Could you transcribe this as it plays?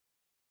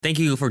Thank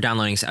you for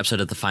downloading this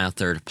episode of the Final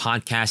Third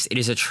podcast. It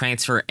is a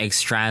transfer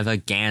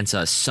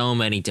extravaganza. So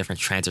many different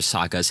transfer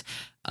sagas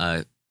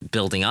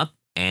building up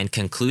and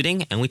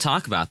concluding, and we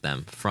talk about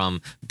them.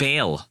 From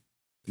Gareth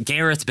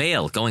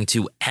Bale going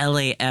to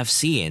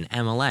LAFC in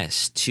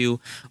MLS, to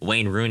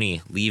Wayne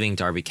Rooney leaving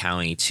Derby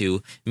County,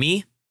 to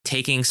me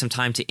taking some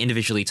time to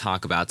individually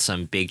talk about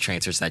some big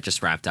transfers that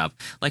just wrapped up,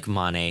 like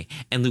Mane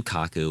and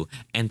Lukaku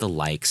and the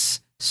likes.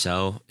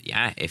 So,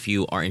 yeah, if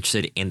you are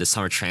interested in the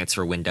summer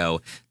transfer window,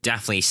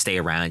 definitely stay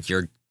around.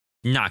 You're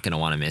not going to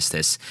want to miss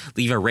this.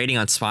 Leave a rating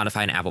on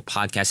Spotify and Apple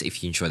Podcasts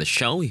if you enjoy the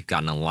show. We've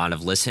gotten a lot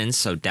of listens,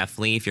 so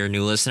definitely, if you're a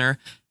new listener,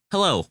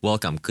 hello,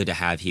 welcome, good to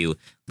have you.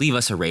 Leave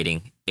us a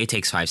rating. It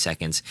takes 5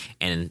 seconds,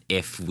 and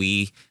if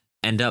we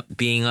end up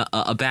being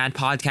a bad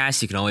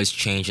podcast, you can always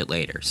change it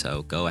later.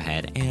 So go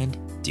ahead and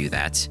do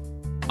that.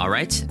 All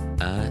right,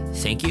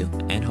 thank you,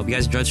 and hope you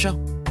guys enjoyed the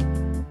show.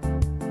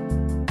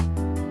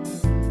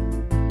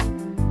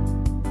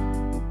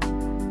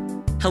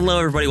 Hello,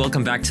 everybody.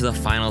 Welcome back to the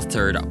Final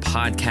Third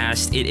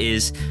podcast. It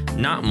is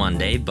not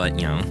Monday, but,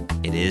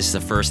 it is the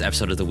first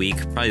episode of the week,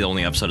 probably the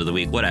only episode of the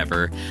week,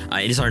 whatever.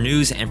 It is our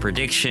news and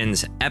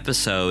predictions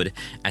episode.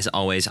 As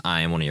always,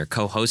 I am one of your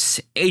co-hosts,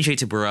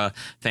 AJ Tabura,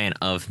 fan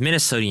of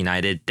Minnesota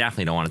United.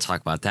 Definitely don't want to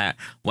talk about that.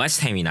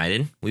 West Ham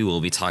United, we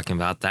will be talking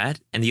about that.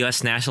 And the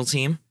U.S. national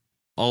team,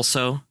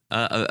 also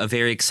a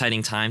very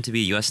exciting time to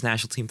be a U.S.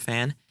 national team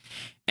fan.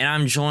 And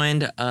I'm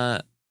joined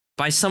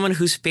by someone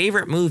whose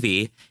favorite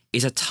movie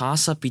is a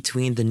toss-up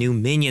between the new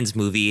Minions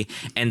movie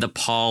and the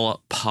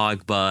Paul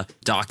Pogba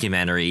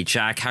documentary.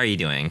 Jack, how are you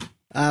doing?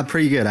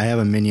 Pretty good. I have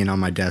a Minion on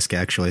my desk,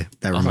 actually.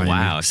 That reminded me.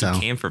 Wow. So you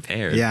came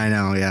prepared. Yeah, I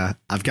know. Yeah.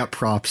 I've got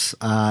props.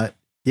 By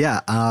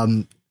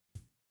the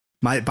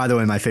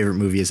way, my favorite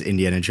movie is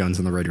Indiana Jones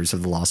and the Raiders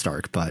of the Lost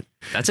Ark, but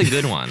that's a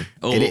good one.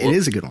 It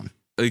is a good one.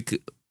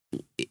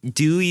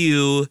 Do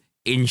you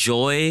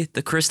enjoy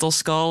the Crystal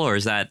Skull, or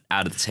is that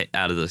out of the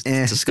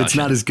discussion? It's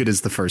not as good as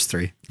the first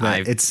three.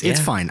 But it's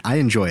fine. I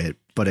enjoy it,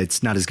 but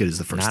it's not as good as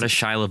the first. Not three. a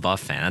Shia LaBeouf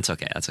fan. That's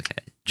okay.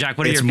 Jack,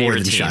 what are your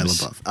favorite teams? It's more than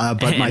Shia LaBeouf.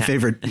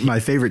 But my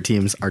favorite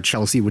teams are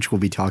Chelsea, which we'll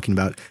be talking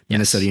about. Yes.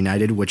 Minnesota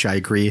United, which I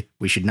agree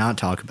we should not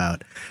talk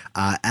about.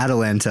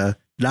 Atalanta,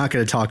 not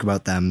going to talk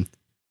about them.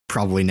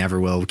 Probably never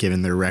will,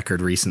 given their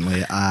record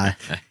recently.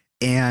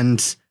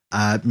 And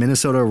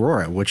Minnesota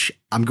Aurora, which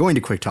I'm going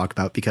to quick talk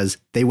about because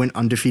they went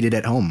undefeated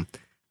at home.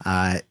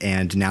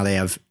 And now they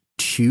have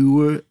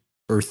 3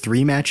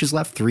 matches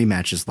left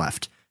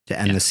to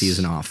end the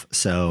season off.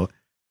 So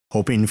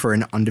hoping for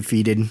an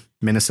undefeated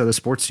Minnesota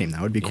sports team.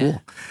 That would be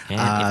cool.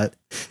 If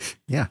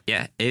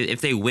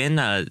they win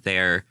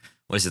the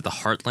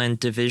Heartland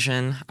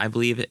division, I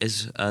believe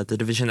is the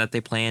division that they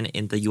play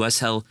in the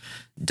USL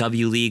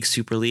W League,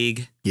 Super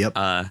League.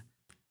 Yep.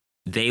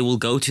 They will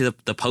go to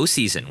the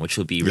postseason, which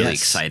would be really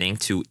exciting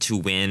to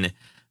win.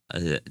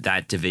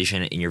 That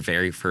division in your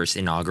very first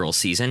inaugural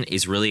season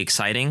is really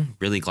exciting.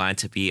 Really glad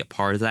to be a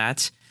part of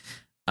that.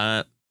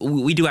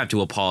 We do have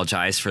to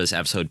apologize for this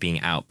episode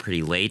being out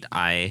pretty late.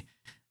 I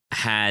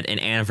had an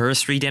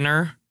anniversary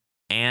dinner,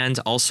 and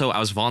also I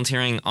was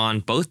volunteering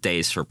on both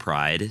days for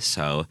Pride,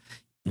 so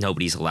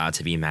nobody's allowed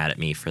to be mad at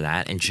me for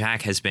that. And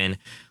Jack has been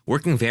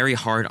working very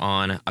hard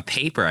on a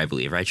paper, I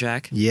believe, right,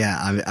 Jack?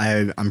 Yeah,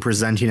 I'm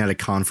presenting at a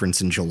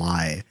conference in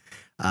July.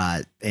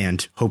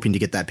 And hoping to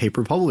get that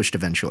paper published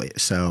eventually.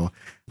 So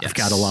I've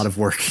got a lot of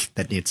work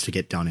that needs to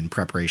get done in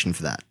preparation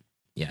for that.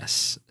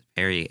 Yes,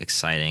 very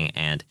exciting.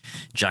 And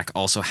Jack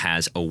also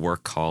has a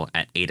work call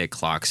at 8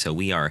 o'clock. So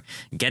we are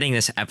getting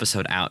this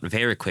episode out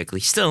very quickly.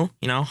 Still,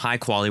 high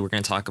quality. We're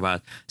going to talk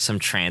about some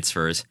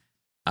transfers.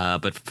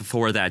 But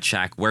before that,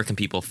 Jack, where can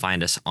people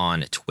find us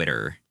on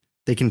Twitter?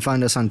 They can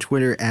find us on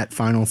Twitter at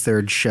Final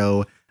Third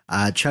Show.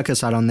 Check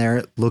us out on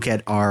there. Look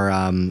at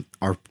our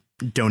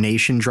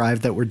donation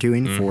drive that we're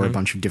doing for a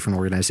bunch of different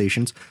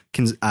organizations.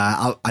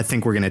 I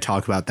think we're going to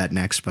talk about that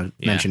next, but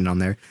mention it on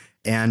there.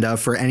 And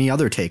for any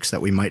other takes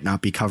that we might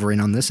not be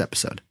covering on this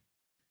episode.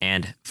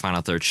 And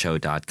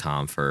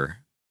finalthirdshow.com for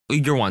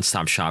your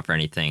one-stop shop for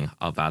anything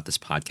about this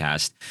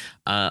podcast.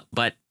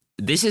 But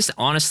this is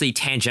honestly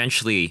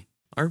tangentially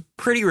or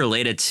pretty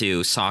related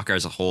to soccer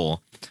as a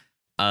whole.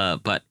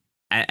 But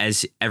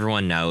as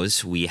everyone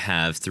knows, we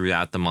have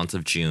throughout the month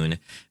of June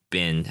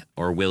been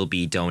or will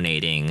be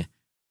donating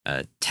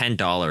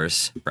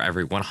 $10 for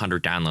every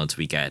 100 downloads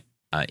we get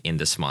in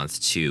this month,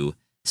 to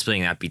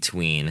splitting that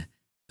between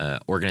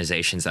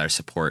organizations that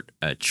support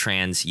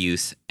trans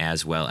youth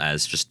as well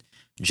as just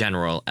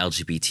general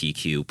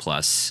LGBTQ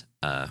plus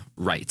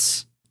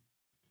rights.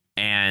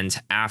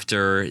 And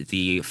after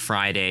the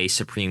Friday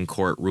Supreme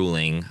Court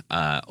ruling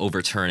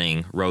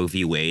overturning Roe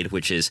v. Wade,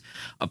 which is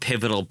a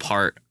pivotal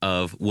part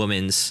of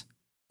women's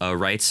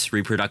rights,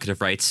 reproductive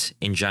rights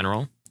in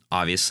general,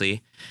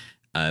 obviously,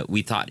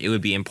 we thought it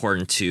would be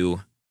important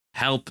to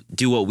help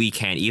do what we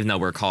can, even though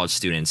we're college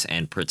students,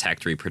 and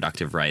protect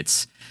reproductive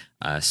rights.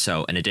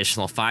 So an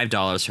additional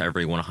 $5 for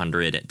every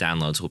 100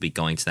 downloads will be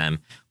going to them.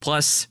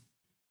 Plus,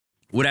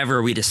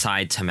 whatever we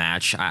decide to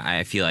match,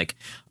 I feel like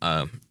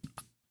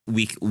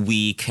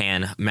we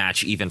can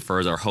match even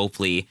further.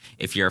 Hopefully,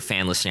 if you're a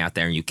fan listening out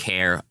there and you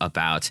care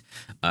about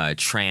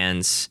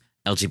trans,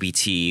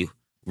 LGBT,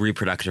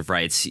 reproductive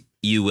rights,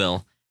 you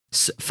will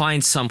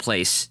find some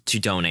place to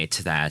donate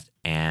to that.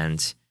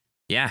 And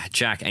yeah,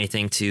 Jack,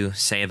 anything to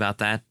say about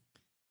that?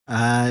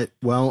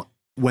 Well,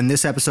 when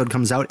this episode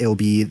comes out, it'll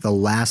be the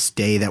last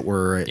day that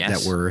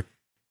we're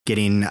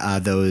getting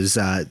those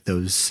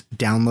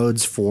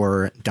downloads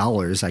for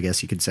dollars, I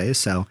guess you could say.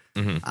 So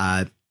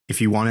if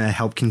you want to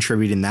help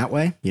contribute in that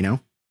way,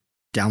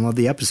 download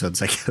the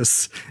episodes, I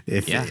guess,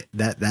 if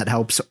that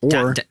helps.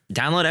 Or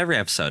download every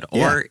episode,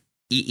 or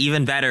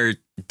even better,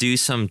 do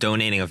some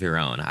donating of your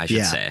own, I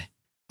should say.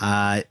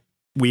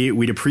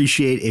 We'd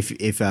appreciate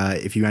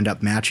if you end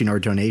up matching our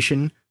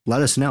donation,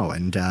 let us know,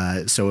 and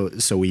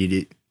so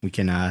we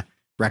can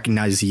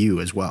recognize you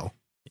as well.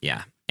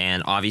 Yeah.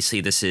 And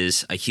obviously, this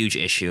is a huge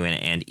issue.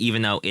 And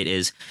even though it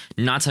is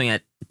not something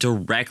that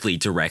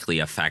directly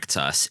affects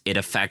us, it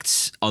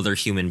affects other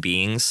human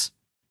beings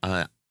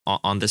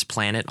on this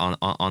planet,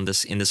 on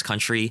this in this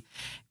country.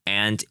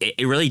 And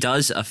it really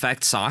does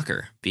affect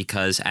soccer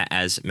because,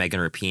 as Megan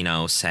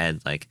Rapinoe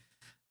said, like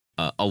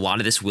a lot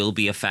of this will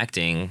be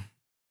affecting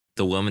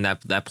the woman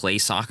that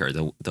plays soccer,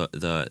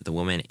 the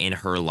woman in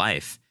her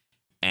life.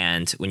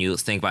 And when you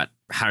think about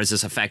how does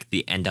this affect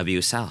the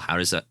NWSL, how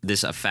does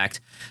this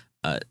affect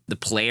the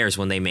players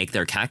when they make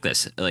their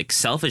calculus, like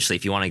selfishly,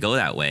 if you want to go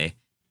that way,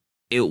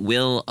 it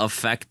will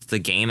affect the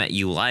game that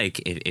you like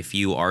if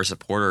you are a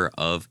supporter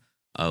of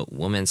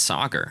women's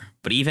soccer.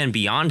 But even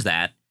beyond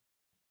that,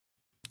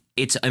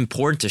 it's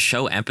important to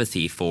show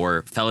empathy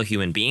for fellow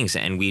human beings.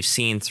 And we've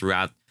seen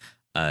throughout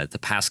the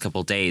past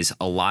couple of days,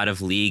 a lot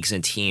of leagues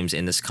and teams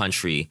in this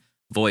country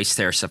voice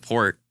their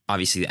support.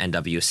 Obviously, the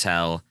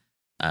NWSL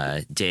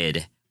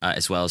did,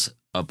 as well as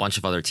a bunch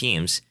of other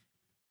teams.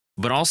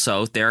 But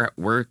also, there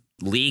were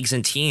leagues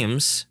and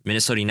teams.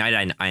 Minnesota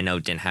United, I know,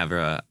 didn't have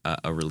a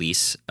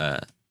release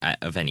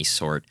of any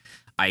sort.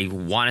 I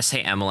want to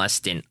say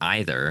MLS didn't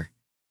either.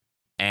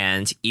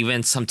 And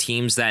even some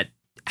teams that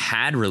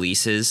had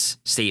releases,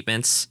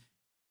 statements,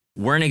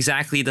 weren't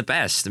exactly the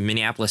best.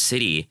 Minneapolis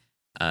City,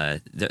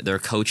 their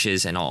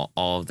coaches and all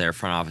of their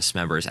front office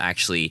members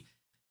actually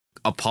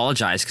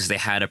apologized because they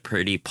had a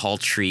pretty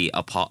paltry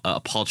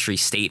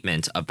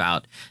statement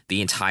about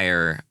the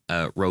entire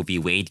Roe v.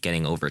 Wade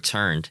getting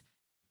overturned.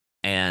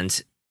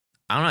 And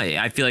I don't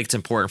know, I feel like it's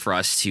important for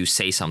us to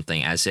say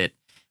something, as it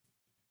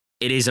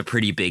is a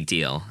pretty big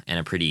deal and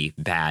a pretty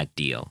bad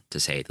deal, to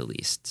say the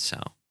least. So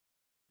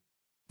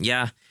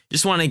yeah,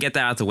 just want to get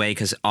that out of the way,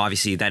 because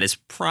obviously that is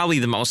probably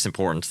the most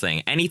important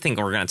thing. Anything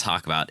we're going to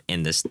talk about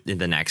in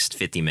the next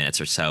 50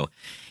 minutes or so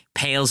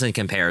pales in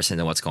comparison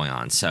to what's going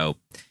on. So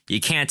you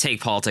can't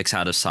take politics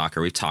out of soccer.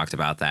 We've talked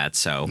about that.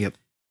 So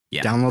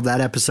yeah, download that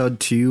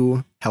episode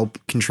to help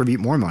contribute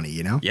more money.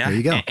 Yeah, there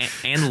you go,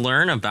 and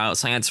learn about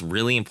something that's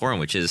really important,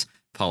 which is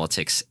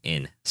politics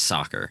in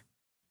soccer.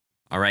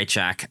 All right,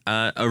 Jack,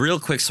 a real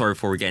quick story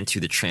before we get into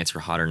the transfer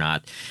hot or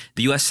not.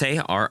 The USA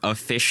are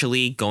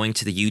officially going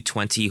to the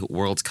U20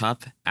 World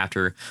Cup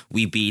after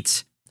we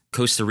beat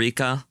Costa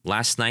Rica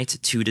last night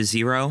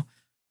 2-0.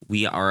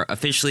 We are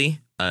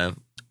officially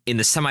in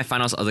the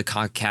semifinals of the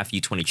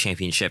CONCACAF U20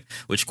 Championship,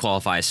 which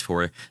qualifies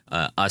for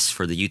us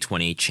for the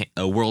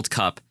U20 World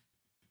Cup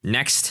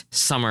next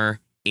summer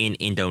in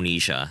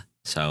Indonesia.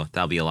 So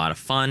that'll be a lot of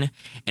fun.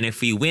 And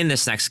if we win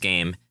this next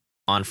game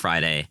on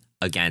Friday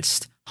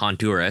against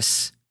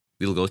Honduras,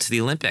 we will go to the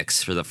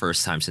Olympics for the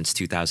first time since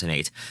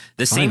 2008.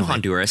 The same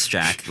Honduras,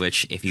 Jack,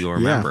 which, if you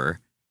remember,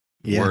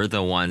 were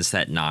the ones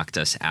that knocked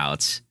us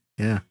out.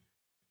 Yeah.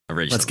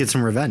 Originally. Let's get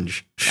some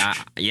revenge.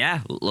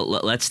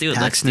 Let's do it.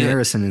 Paxton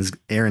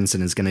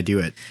Aronson is going to do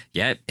it.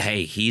 Yeah.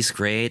 Hey, he's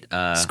great.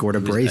 Scored a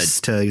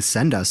brace to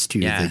send us to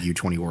the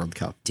U20 World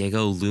Cup.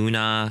 Diego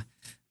Luna.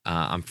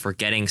 I'm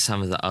forgetting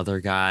some of the other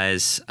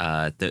guys.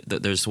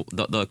 There's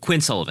the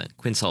Quinn Sullivan.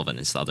 Quinn Sullivan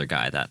is the other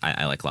guy that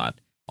I like a lot.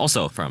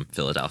 Also from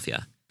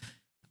Philadelphia.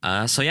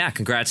 So yeah,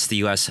 congrats to the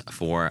U.S.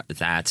 for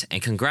that.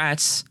 And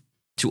congrats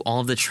to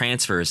all of the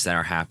transfers that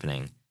are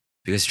happening.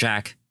 Because,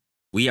 Jack,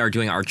 we are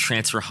doing our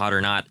transfer hot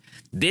or not.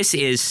 This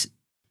is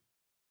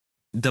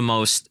the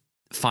most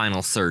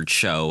final third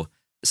show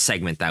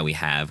segment that we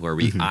have, where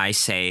I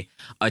say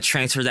a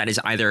transfer that is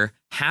either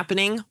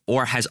happening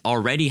or has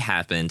already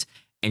happened.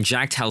 And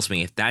Jack tells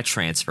me if that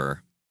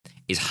transfer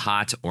is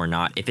hot or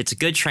not, if it's a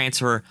good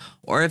transfer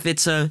or if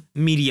it's a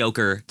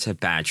mediocre to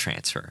bad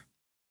transfer.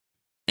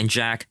 And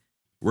Jack,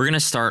 we're going to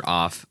start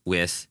off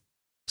with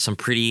some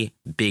pretty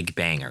big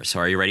bangers. So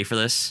are you ready for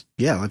this?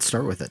 Yeah, let's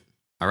start with it.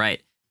 All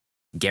right.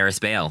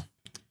 Gareth Bale,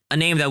 a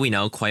name that we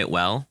know quite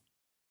well.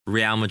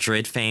 Real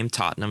Madrid fame,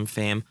 Tottenham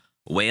fame,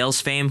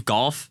 Wales fame,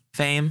 golf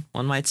fame,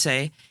 one might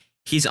say.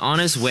 He's on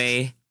his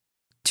way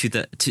to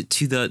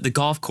the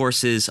golf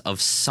courses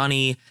of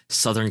sunny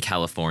Southern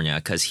California,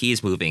 because he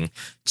is moving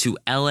to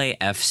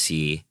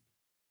LAFC.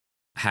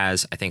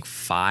 Has, I think,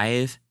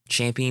 5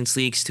 Champions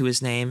Leagues to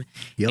his name,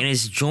 and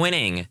is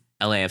joining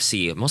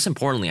LAFC. Most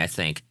importantly, I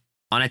think,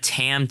 on a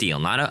TAM deal,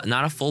 not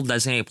a full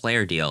designated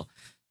player deal,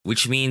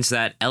 which means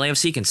that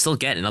LAFC can still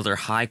get another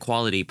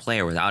high-quality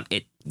player without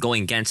it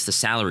going against the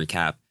salary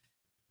cap.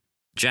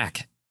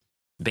 Jack,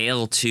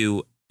 Bale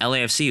to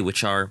LAFC,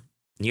 which are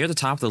near the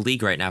top of the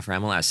league right now for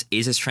MLS.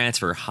 Is this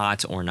transfer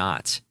hot or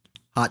not?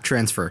 Hot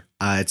transfer.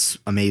 It's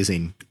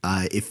amazing.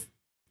 If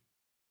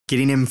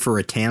getting him for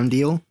a TAM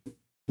deal,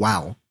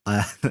 wow.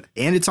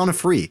 And it's on a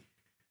free.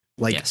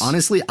 Like, yes.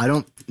 Honestly, I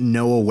don't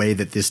know a way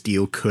that this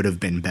deal could have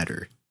been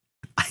better.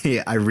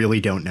 I really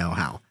don't know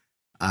how.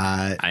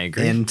 I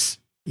agree. And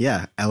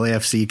yeah,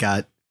 LAFC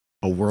got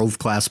a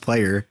world-class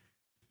player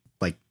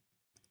like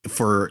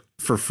for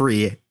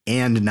free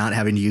and not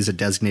having to use a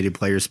designated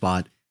player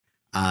spot.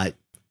 I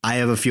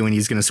have a feeling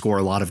he's going to score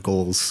a lot of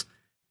goals.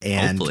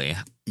 And hopefully.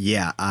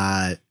 Yeah.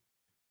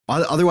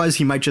 Otherwise,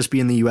 he might just be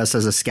in the U.S.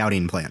 as a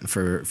scouting plan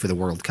for the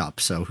World Cup.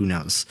 So who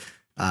knows?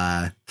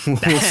 We'll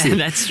see.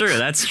 That's true.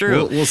 That's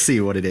true. We'll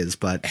see what it is.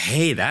 But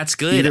hey, that's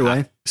good. Either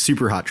way,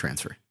 super hot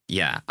transfer.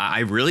 Yeah,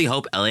 I really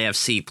hope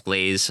LAFC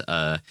plays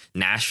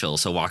Nashville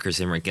so Walker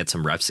Zimmer gets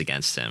some reps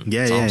against him.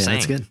 Yeah,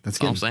 that's good. That's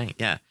good. All I'm saying.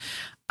 Yeah,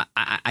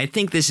 I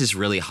think this is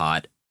really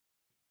hot.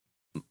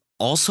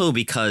 Also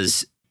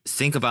because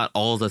think about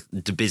all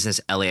the business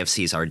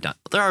LAFCs are done.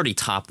 They're already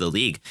top of the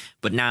league,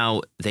 but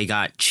now they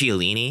got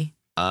Chiellini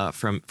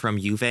from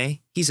Juve.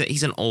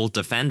 He's an old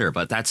defender,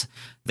 but that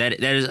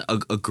is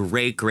a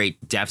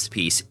great depth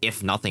piece,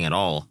 if nothing at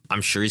all.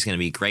 I'm sure he's going to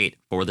be great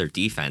for their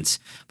defense.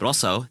 But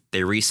also,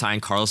 they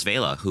re-signed Carlos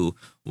Vela, who,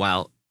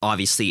 while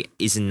obviously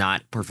is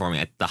not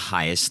performing at the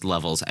highest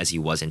levels as he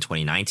was in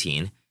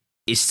 2019,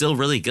 is still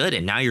really good.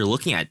 And now you're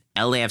looking at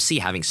LAFC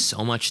having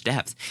so much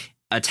depth.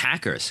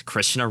 Attackers,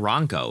 Christian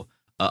Arango,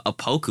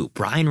 Opoku,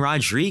 Brian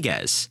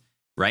Rodriguez,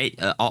 right?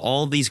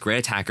 All these great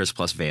attackers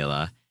plus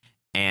Vela.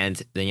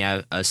 And then you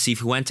have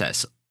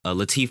Cifuentes,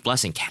 Latif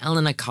Blessing,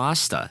 Callan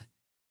Acosta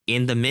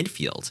in the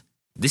midfield.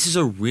 This is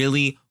a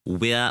really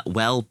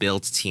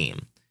well-built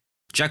team.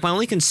 Jack, my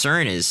only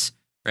concern is,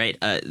 right,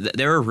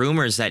 there are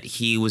rumors that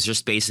he was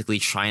just basically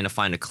trying to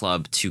find a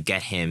club to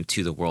get him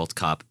to the World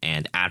Cup.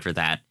 And after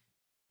that,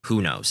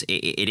 who knows?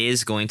 It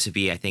is going to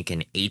be, I think,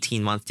 an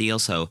 18-month deal.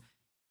 So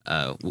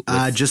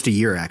just a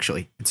year,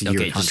 actually. It's a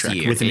year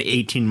contract with an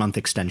 18-month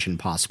extension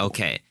possible.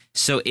 Okay.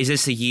 So is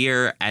this a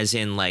year as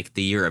in like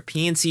the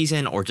European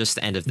season or just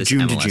the end of this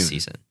June MLS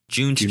season?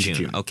 June to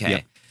June. Okay.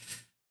 Yep.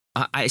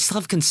 I still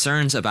have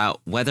concerns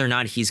about whether or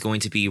not he's going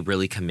to be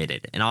really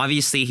committed. And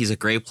obviously he's a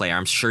great player.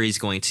 I'm sure he's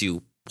going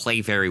to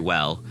play very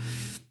well.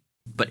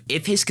 But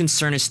if his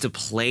concern is to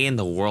play in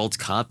the World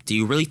Cup, do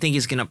you really think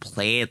he's going to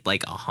play at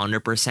like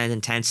 100%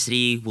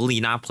 intensity? Will he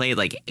not play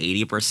like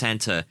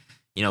 80% to,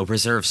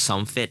 reserve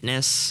some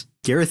fitness?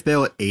 Gareth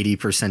Bale at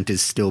 80%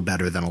 is still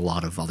better than a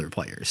lot of other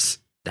players.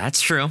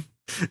 That's true.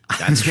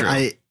 That's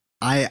true.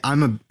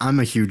 I'm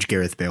a huge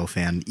Gareth Bale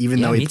fan,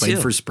 even though he played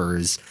for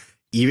Spurs.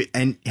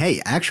 And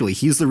hey, actually,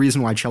 he's the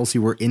reason why Chelsea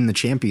were in the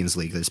Champions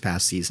League this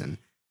past season.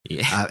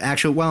 Yeah.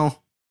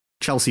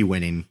 Chelsea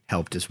winning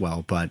helped as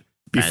well, but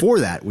before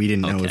that, we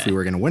didn't know if we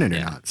were going to win it or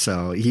not.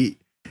 So he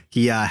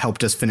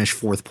helped us finish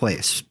fourth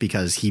place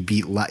because he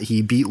beat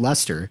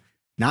Leicester.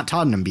 Not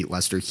Tottenham beat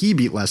Leicester. He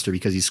beat Leicester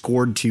because he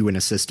scored 2 and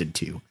assisted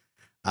 2.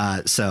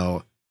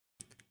 So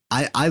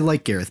I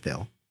like Gareth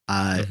Bale.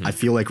 I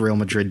feel like Real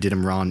Madrid did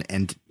him wrong,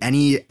 and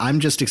I'm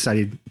just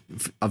excited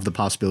of the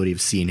possibility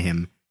of seeing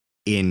him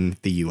in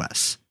the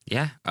U.S.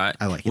 Yeah,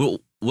 I like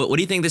it. What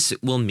do you think this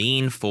will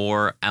mean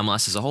for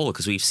MLS as a whole?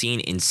 Because we've seen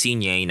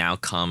Insigne now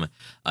come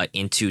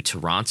into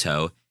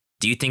Toronto.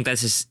 Do you think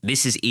this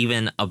is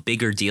even a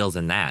bigger deal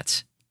than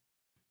that?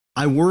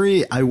 I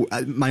worry.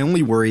 My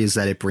only worry is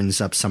that it brings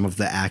up some of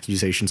the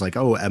accusations like,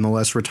 oh,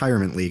 MLS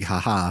retirement league,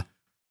 haha.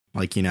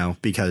 Like,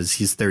 because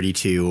he's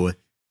 32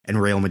 and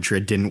Real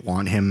Madrid didn't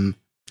want him.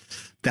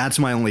 That's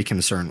my only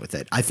concern with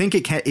it. I think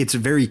it's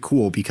very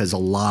cool because a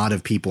lot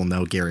of people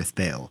know Gareth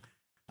Bale.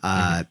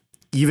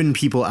 Even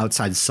people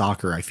outside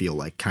soccer, I feel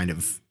like, kind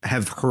of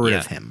have heard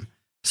of him.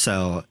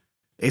 So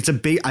it's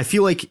I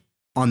feel like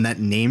on that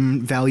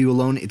name value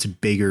alone, it's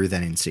bigger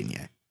than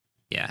Insigne.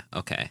 Yeah.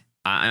 Okay.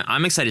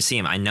 I'm excited to see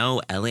him. I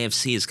know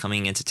LAFC is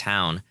coming into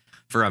town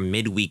for a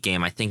midweek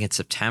game. I think it's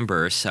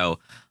September. So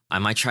I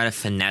might try to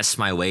finesse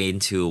my way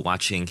into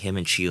watching him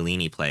and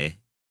Chiellini play.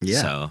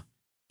 Yeah. So,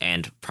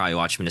 and probably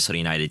watch Minnesota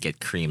United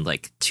get creamed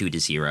like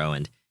 2-0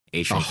 and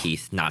Adrian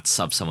Heath not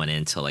sub someone in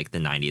until like the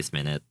 90th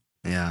minute.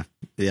 Yeah.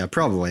 Yeah,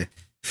 probably.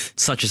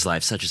 Such is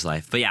life.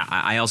 But yeah,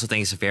 I also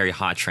think it's a very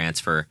hot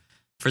transfer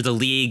for the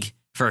league,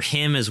 for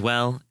him as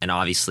well. And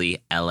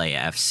obviously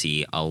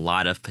LAFC, a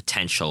lot of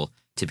potential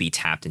to be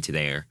tapped into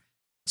there.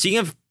 Speaking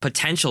of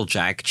potential,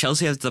 Jack,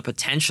 Chelsea has the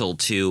potential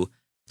to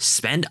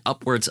spend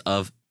upwards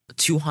of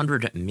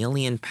 £200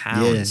 million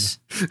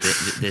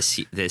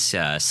this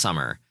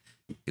summer.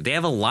 They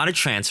have a lot of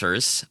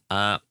transfers.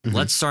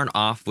 Let's start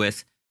off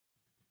with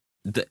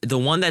the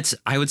one that's,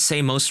 I would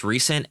say, most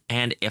recent,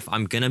 and if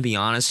I'm gonna be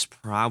honest,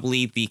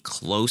 probably the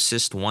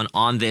closest one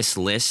on this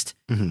list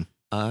to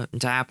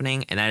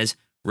happening, and that is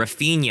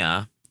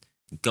Raphinha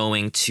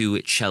going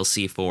to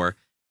Chelsea for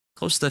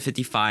close to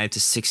 55 to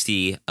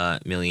 60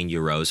 million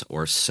euros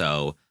or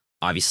so.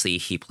 Obviously,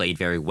 he played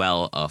very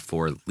well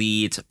for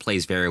Leeds,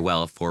 plays very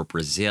well for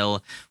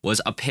Brazil,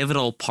 was a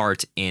pivotal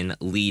part in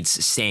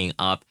Leeds staying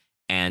up.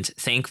 And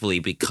thankfully,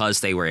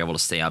 because they were able to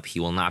stay up, he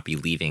will not be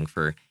leaving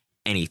for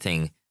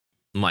anything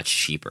much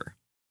cheaper.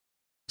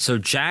 So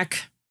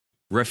Jack,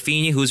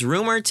 Raphinha, who's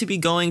rumored to be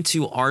going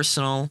to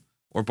Arsenal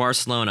or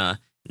Barcelona,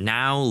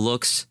 now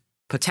looks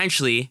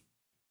potentially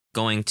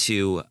going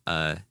to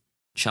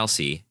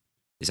Chelsea.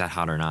 Is that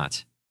hot or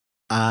not?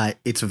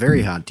 It's a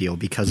very hot deal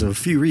because of a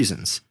few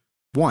reasons.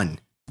 One,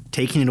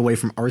 taking it away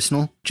from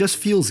Arsenal just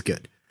feels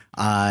good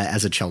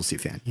as a Chelsea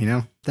fan. You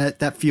know,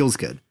 that feels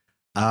good.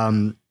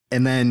 And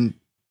then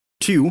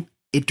two,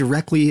 it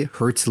directly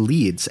hurts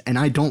Leeds, and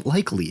I don't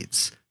like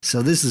Leeds.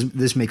 So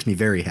this makes me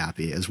very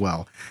happy as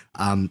well.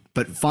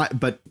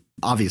 But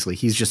obviously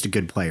he's just a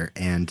good player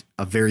and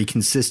a very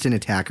consistent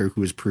attacker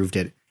who has proved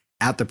it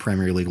at the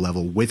Premier League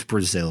level with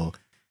Brazil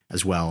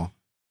as well.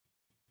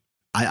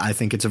 I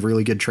think it's a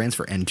really good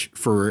transfer, and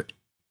for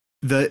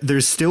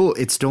it's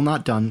still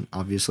not done.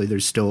 Obviously,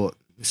 there's still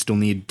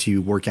need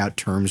to work out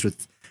terms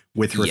with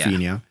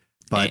Raphinha,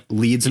 but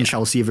Leeds and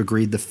Chelsea have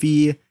agreed the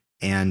fee,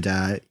 and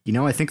I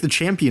think the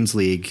Champions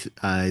League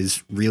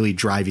is really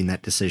driving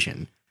that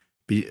decision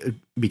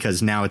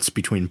because now it's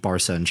between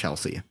Barca and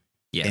Chelsea.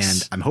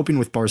 Yes, and I'm hoping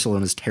with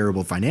Barcelona's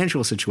terrible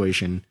financial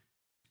situation,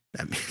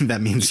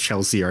 that means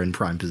Chelsea are in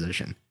prime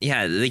position.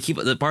 Yeah,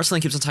 the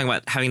Barcelona keeps on talking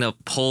about having to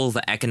pull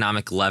the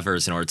economic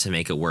levers in order to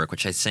make it work,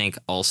 which I think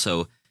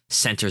also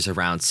centers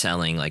around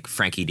selling like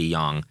Frankie de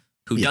Jong,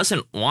 who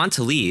doesn't want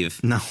to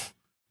leave. No.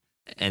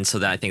 And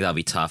so I think that'll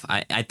be tough.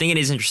 I think it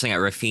is interesting that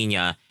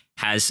Raphinha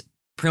has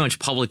pretty much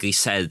publicly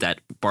said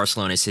that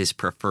Barcelona is his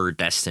preferred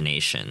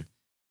destination,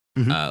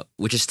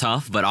 which is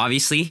tough. But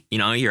obviously,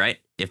 you're right.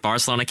 If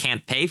Barcelona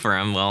can't pay for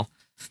him, well,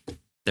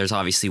 there's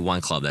obviously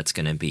one club that's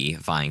going to be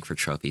vying for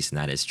trophies, and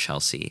that is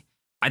Chelsea.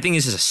 I think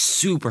this is a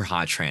super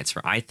hot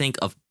transfer. I think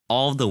of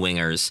all the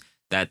wingers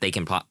that they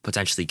can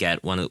potentially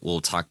get, one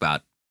we'll talk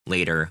about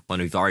later, when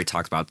we've already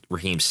talked about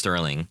Raheem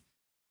Sterling,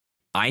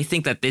 I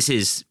think that this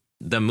is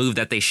the move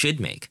that they should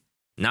make.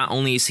 Not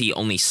only is he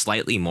only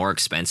slightly more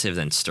expensive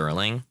than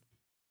Sterling,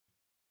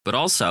 but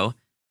also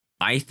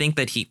I think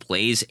that he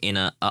plays in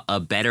a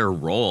better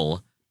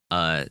role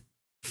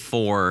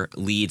for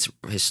Leeds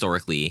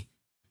historically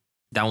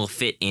that will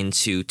fit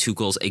into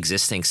Tuchel's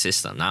existing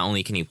system. Not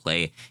only can he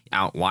play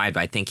out wide, but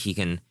I think he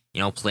can,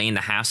 play in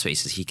the half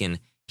spaces. He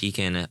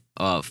can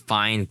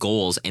find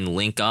goals and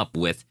link up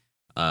with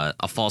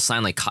a false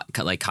nine like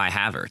Kai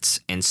Havertz.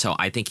 And so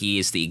I think he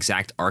is the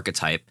exact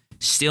archetype,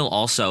 still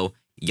also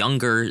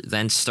younger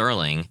than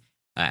Sterling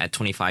at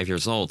 25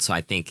 years old. So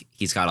I think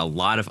he's got a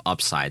lot of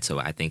upside. So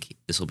I think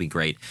this will be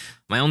great.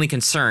 My only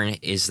concern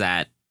is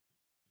that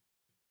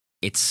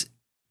is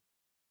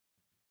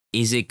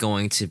it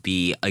going to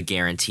be a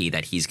guarantee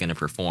that he's going to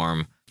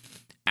perform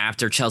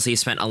after Chelsea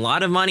spent a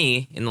lot of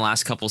money in the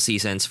last couple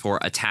seasons for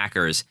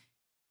attackers,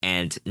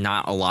 and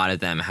not a lot of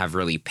them have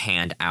really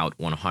panned out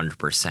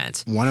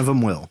 100%. One of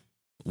them will.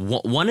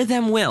 One of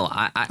them will.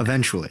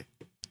 Eventually.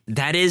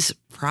 That is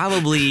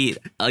probably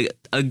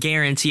a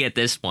guarantee at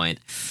this point,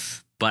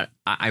 but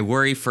I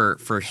worry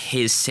for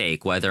his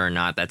sake whether or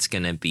not that's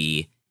going to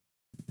be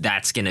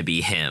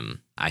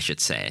him, I should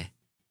say.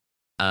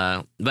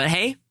 But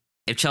hey,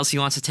 if Chelsea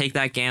wants to take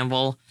that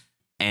gamble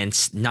and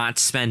not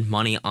spend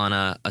money on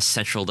a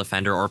central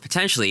defender, or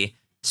potentially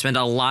spend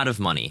a lot of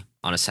money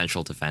on a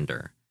central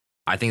defender,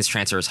 I think this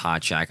transfer is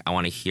hot, Jack. I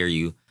want to hear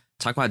you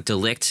talk about De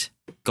Ligt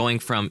going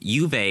from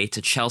Juve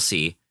to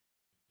Chelsea,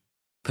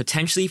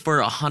 potentially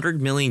for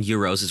 100 million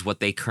euros is what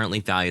they currently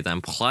value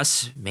them,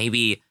 plus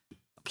maybe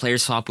a player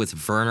swap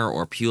with Werner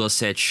or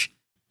Pulisic.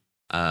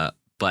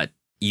 But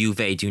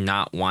Juve do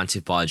not want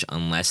to budge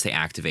unless they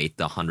activate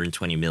the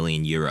 120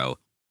 million euro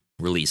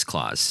release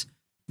clause.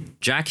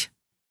 Jack,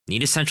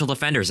 need a central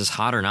defender. Is this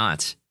hot or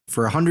not?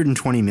 For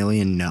 120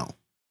 million, no.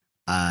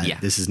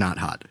 This is not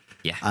hot.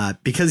 Yeah.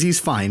 Because he's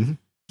fine.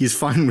 He's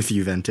fine with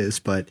Juventus,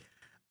 but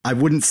I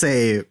wouldn't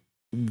say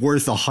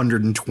worth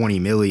 120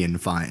 million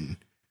fine.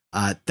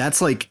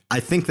 That's I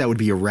think that would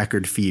be a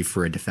record fee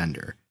for a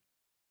defender.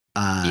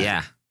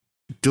 De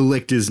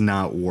Ligt is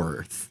not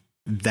worth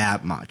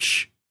that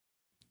much,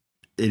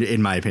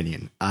 in my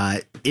opinion.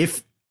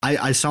 If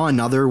I saw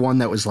another one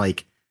that was I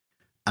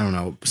don't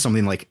know,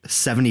 something like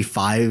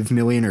 75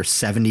 million or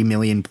 70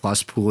 million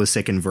plus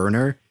Pulisic and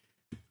Werner,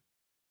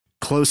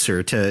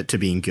 closer to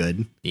being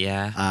good.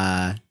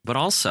 Yeah. But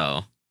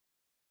also,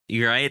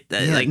 you're right.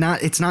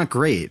 It's not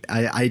great.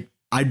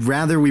 I'd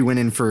rather we went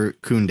in for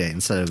Koundé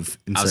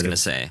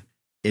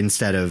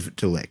instead of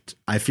De Ligt.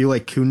 I feel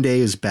like Koundé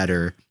is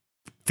better,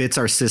 fits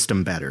our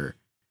system better,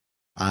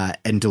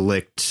 and De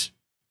Ligt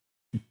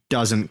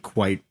doesn't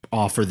quite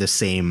offer the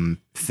same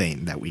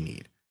thing that we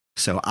need.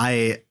 So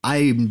I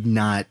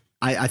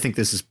think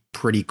this is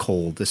pretty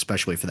cold,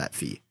 especially for that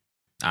fee.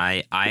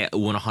 I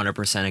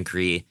 100%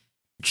 agree.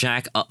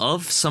 Jack,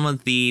 of some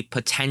of the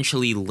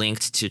potentially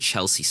linked to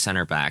Chelsea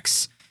center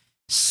backs,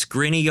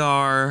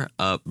 Skriniar,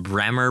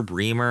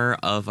 Bremer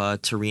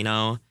of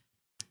Torino,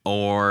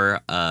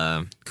 or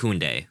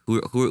Koundé?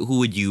 Who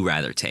would you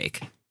rather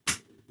take?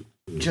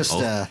 Just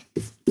let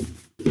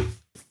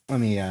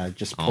me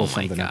just pull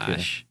something up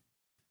here.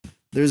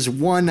 There's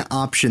one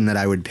option that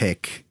I would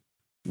pick.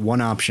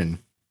 One option.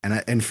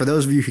 And for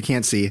those of you who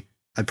can't see,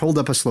 I pulled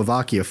up a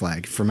Slovakia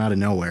flag from out of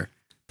nowhere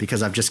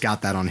because I've just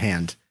got that on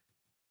hand.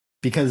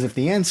 Because if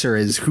the answer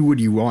is who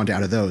would you want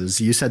out of those,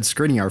 you said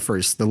Skriniar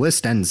first. The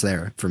list ends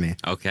there for me.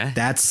 Okay.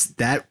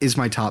 That is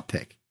my top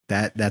pick.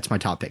 That's my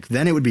top pick.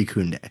 Then it would be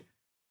Koundé.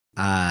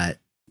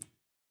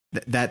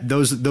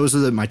 Those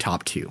are my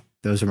top two.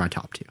 Those are my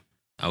top two.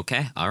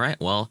 Okay. All right.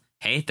 Well,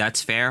 hey,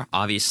 that's fair.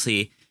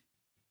 Obviously,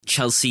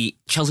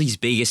 Chelsea's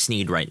biggest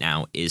need right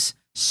now is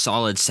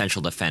solid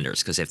central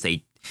defenders, because if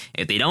they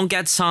don't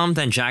get some,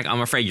 then Jack,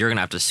 I'm afraid you're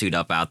gonna have to suit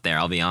up out there.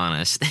 I'll be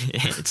honest.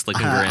 It's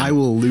looking grim. I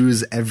will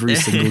lose every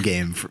single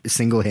game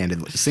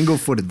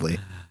single-footedly.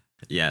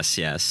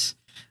 Yes.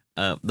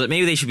 But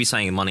maybe they should be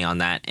spending money on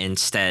that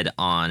instead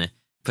on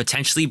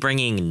potentially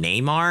bringing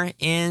Neymar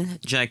in.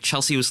 Jack,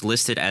 Chelsea was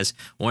listed as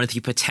one of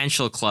the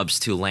potential clubs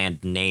to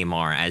land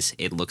Neymar, as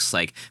it looks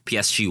like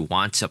PSG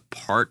want to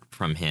part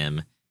from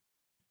him.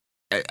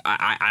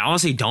 I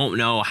honestly don't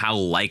know how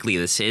likely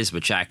this is,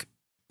 but Jack,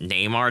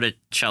 Neymar to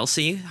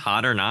Chelsea,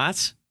 hot or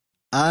not?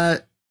 I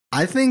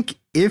think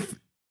if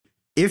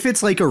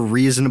it's like a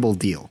reasonable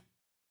deal,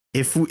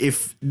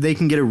 if they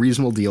can get a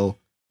reasonable deal,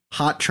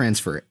 hot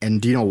transfer. And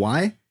do you know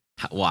why?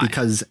 Why?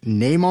 Because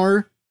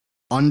Neymar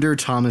under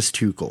Thomas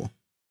Tuchel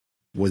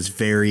was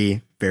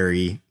very,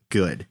 very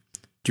good.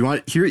 Do you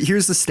want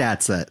here's the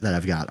stats that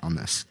I've got on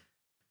this.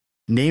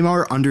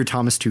 Neymar under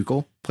Thomas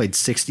Tuchel played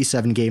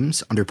 67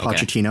 games, under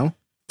Pochettino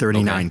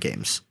 39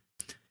 games.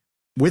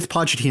 With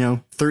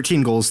Pochettino,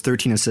 13 goals,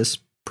 13 assists,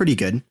 pretty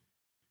good.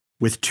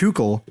 With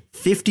Tuchel,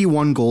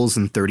 51 goals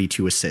and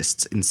 32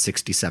 assists in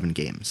 67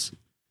 games.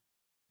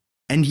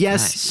 And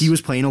yes, he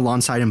was playing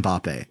alongside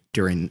Mbappe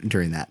during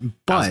that.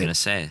 But I was gonna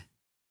say,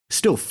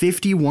 still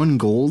 51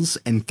 goals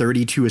and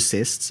 32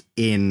 assists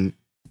in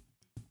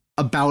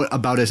about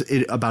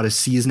a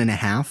season and a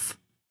half.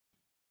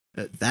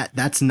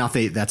 That's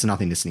nothing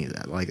to sneeze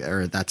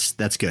at.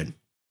 That's good.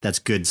 That's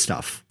good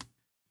stuff.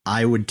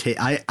 I would take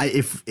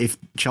if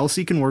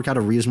Chelsea can work out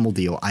a reasonable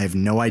deal. I have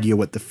no idea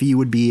what the fee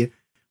would be,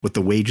 what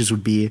the wages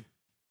would be.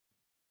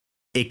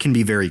 It can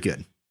be very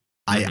good.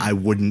 Mm-hmm. I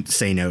wouldn't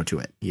say no to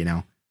it,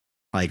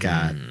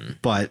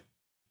 but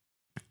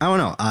I don't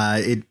know.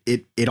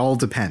 It all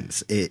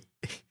depends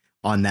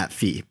on that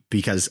fee,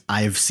 because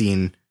I've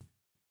seen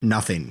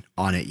nothing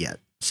on it yet.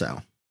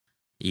 So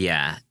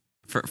yeah.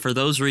 For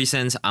those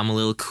reasons, I'm a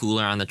little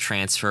cooler on the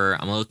transfer.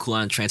 I'm a little cooler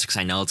on the transfer because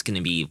I know it's going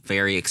to be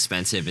very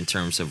expensive in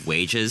terms of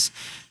wages.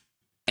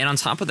 And on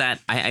top of that,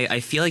 I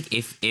feel like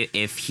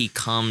if he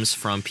comes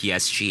from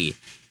PSG,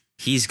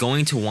 he's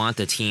going to want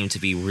the team to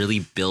be really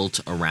built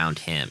around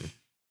him.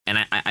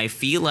 And I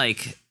feel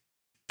like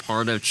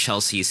part of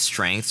Chelsea's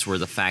strengths were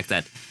the fact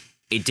that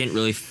it didn't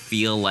really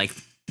feel like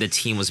the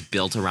team was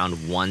built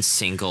around one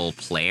single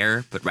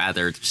player, but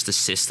rather just a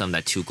system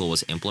that Tuchel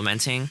was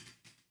implementing.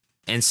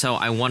 And so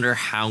I wonder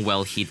how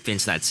well he'd fit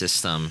into that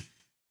system,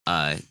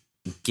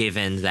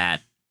 given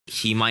that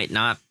he might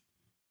not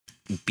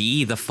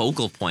be the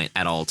focal point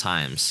at all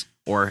times,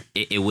 or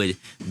it would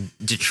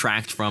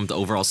detract from the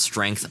overall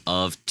strength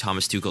of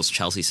Thomas Tuchel's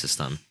Chelsea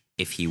system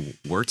if he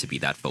were to be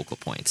that focal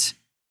point.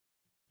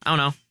 I don't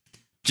know.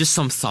 Just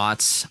some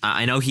thoughts.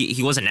 I know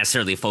he wasn't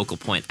necessarily a focal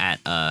point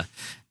at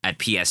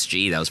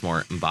PSG. That was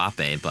more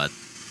Mbappe, but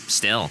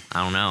still,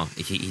 I don't know.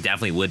 He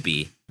definitely would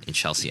be in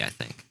Chelsea, I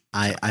think.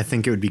 I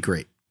think it would be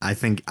great. I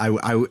think I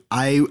would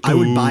buy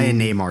a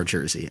Neymar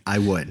jersey. I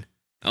would.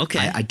 Okay.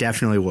 I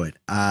definitely would.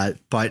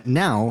 But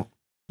now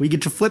we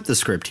get to flip the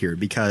script here,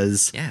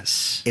 because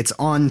it's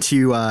on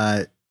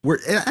to we're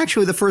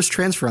actually the first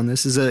transfer on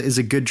this is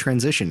a good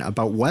transition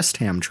about West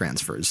Ham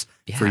transfers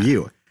for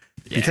you,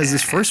 because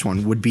this first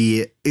one would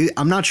be,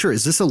 I'm not sure,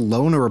 is this a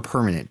loan or a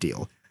permanent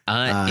deal?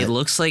 It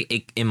looks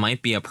like it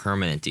might be a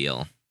permanent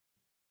deal.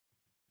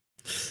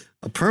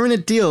 A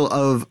permanent deal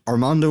of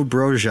Armando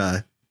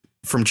Broja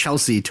from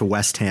Chelsea to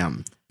West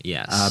Ham.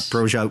 Yes.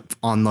 Broja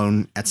on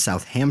loan at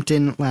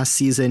Southampton last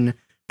season,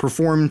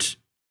 performed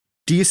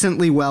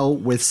decently well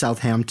with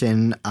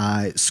Southampton,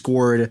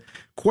 scored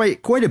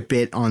quite a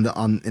bit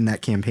in that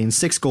campaign.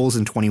 6 goals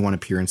and 21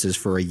 appearances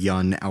for a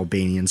young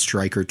Albanian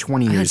striker,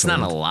 20 years old. That's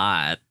not a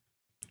lot.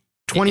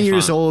 20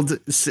 years old.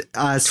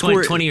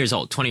 20 years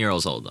old. 20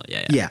 years old. Though.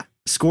 Yeah.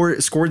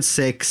 Scored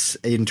 6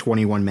 in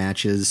 21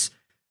 matches.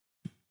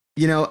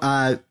 He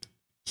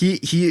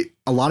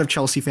a lot of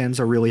Chelsea fans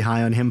are really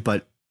high on him,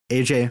 but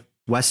AJ,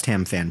 West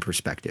Ham fan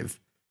perspective,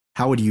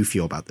 how would you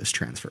feel about this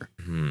transfer?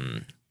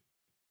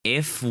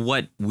 If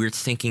what we're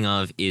thinking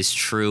of is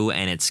true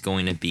and it's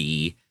going to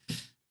be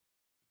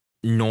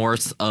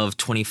north of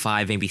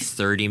 25, maybe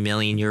 30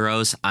 million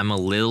euros, I'm a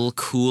little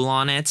cool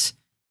on it.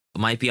 It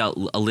might be a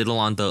little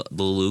on the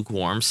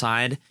lukewarm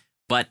side,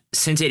 but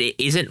since it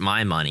isn't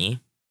my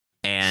money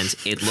and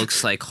it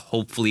looks like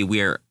hopefully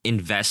we're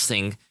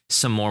investing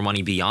some more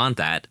money beyond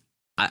that,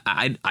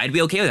 I'd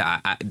be okay with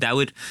that. That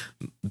would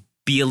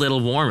be a little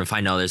warm if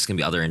I know there's going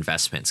to be other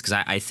investments, because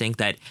I think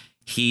that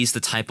he's the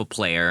type of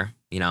player,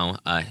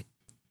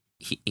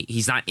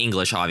 he's not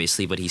English,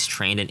 obviously, but he's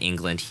trained in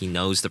England. He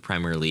knows the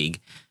Premier League.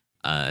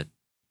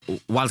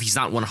 While he's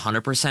not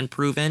 100%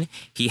 proven,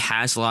 he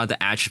has a lot of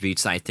the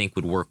attributes that I think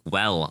would work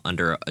well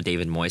under a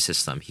David Moyes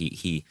system.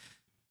 He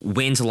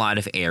wins a lot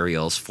of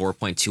aerials,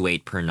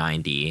 4.28 per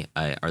 90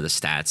 are the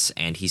stats,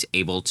 and he's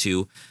able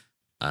to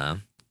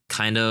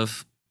kind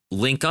of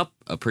link up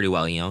pretty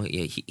well.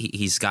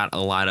 He's got a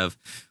lot of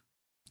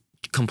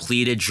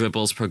completed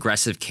dribbles,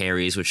 progressive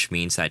carries, which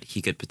means that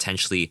he could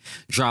potentially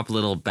drop a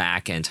little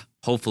back and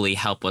hopefully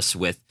help us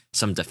with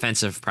some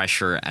defensive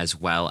pressure, as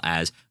well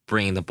as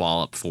bringing the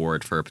ball up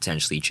forward for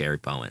potentially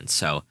Jared Bowen.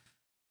 So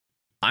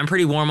I'm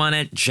pretty warm on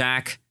it.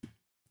 Jack,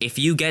 if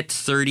you get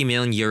 30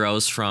 million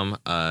euros from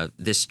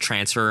this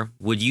transfer,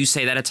 would you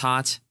say that it's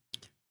hot?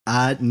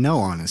 No,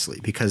 honestly,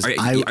 because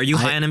are you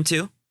high on him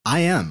too?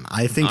 I am.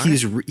 I think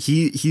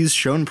he's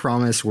shown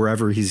promise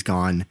wherever he's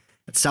gone.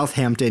 At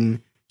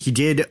Southampton, he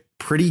did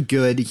pretty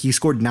good. He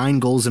scored 9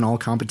 goals in all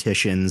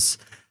competitions,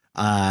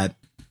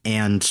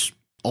 and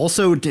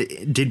also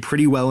did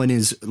pretty well in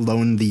his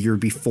loan the year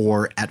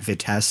before at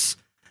Vitesse.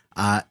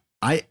 I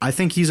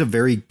think he's a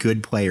very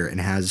good player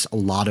and has a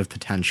lot of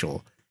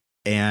potential.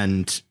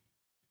 And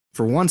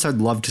for once, I'd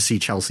love to see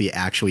Chelsea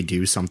actually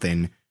do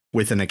something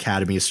with an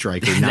academy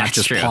striker, not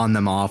just pawn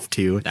them off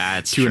to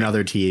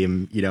another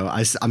team.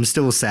 I'm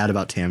still sad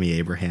about Tammy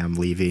Abraham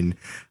leaving.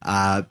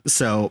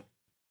 So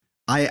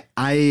I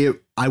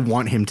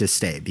want him to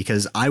stay,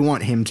 because I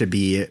want him to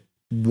be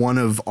one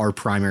of our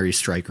primary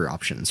striker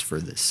options for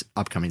this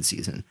upcoming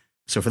season.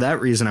 So for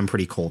that reason, I'm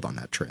pretty cold on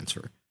that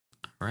transfer.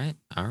 All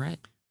right.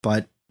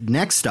 But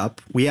next up,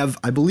 we have,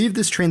 I believe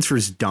this transfer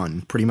is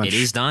done pretty much. It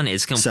is done.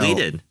 It's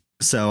completed.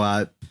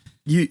 So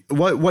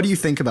what do you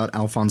think about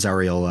Alphonse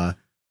Areola?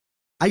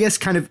 I guess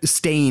kind of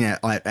staying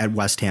at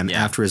West Ham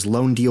after his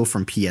loan deal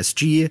from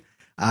PSG.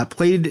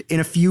 Played in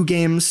a few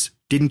games,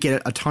 didn't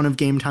get a ton of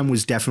game time,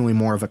 was definitely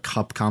more of a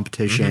cup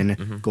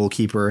competition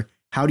goalkeeper.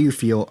 How do you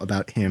feel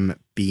about him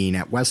being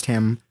at West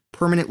Ham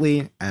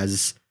permanently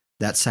as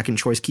that second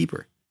choice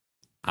keeper?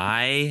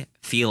 I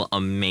feel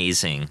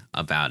amazing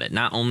about it.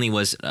 Not only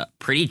was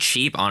pretty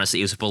cheap, honestly,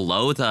 it was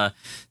below the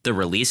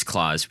release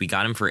clause. We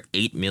got him for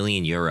 8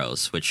 million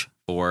euros, which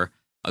for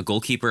a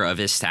goalkeeper of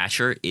his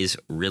stature is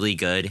really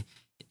good.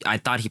 I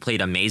thought he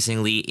played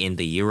amazingly in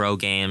the Euro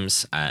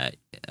games,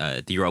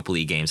 the Europa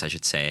League games, I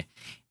should say.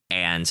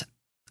 And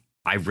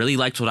I really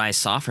liked what I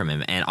saw from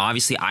him. And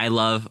obviously, I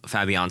love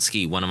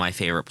Fabianski, one of my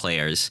favorite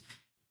players.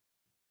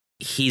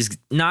 He's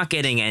not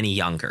getting any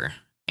younger.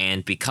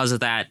 And because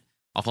of that,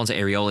 Alphonse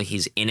Areola,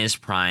 he's in his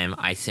prime.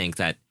 I think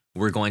that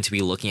we're going to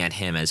be looking at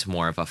him as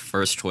more of a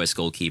first-choice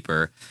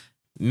goalkeeper.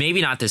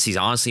 Maybe not this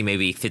season. Honestly,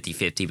 maybe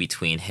 50-50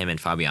 between him and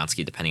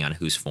Fabianski, depending on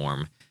whose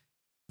form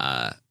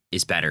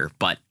is better.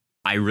 But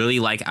I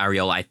really like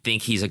Areola. I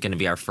think he's going to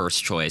be our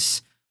first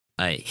choice.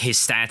 His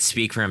stats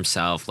speak for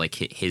himself, like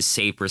his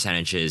save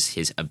percentages,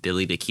 his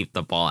ability to keep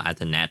the ball at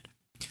the net,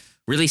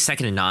 really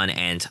second to none.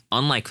 And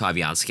unlike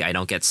Fabianski, I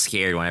don't get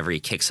scared whenever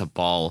he kicks a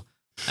ball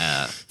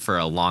for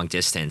a long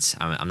distance.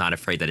 I'm not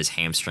afraid that his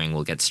hamstring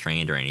will get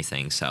strained or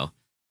anything. So,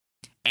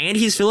 and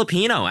he's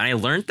Filipino, and I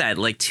learned that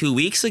like 2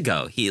 weeks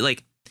ago.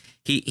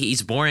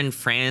 He's born in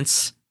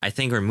France, I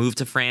think, or moved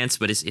to France,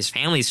 but his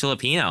family's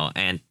Filipino,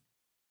 and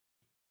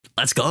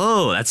let's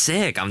go. That's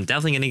sick. I'm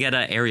definitely gonna get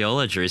an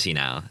Areola jersey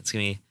now. That's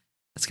gonna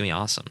be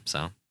awesome.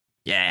 So,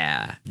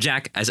 yeah,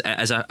 Jack, as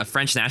a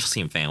French national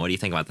team fan, what do you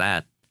think about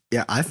that?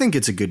 Yeah, I think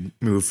it's a good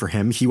move for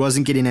him. He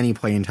wasn't getting any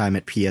playing time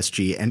at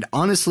PSG, and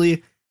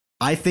honestly,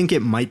 I think it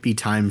might be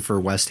time for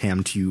West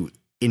Ham to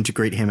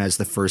integrate him as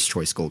the first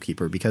choice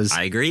goalkeeper, because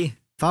I agree.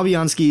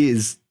 Fabianski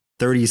is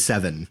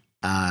 37,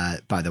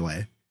 by the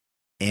way,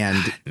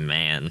 and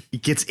man, he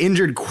gets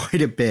injured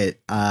quite a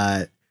bit.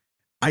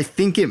 I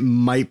think it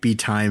might be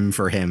time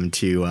for him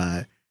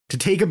to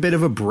take a bit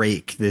of a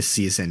break this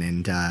season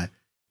and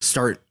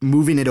start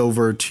moving it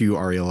over to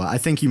Areola. I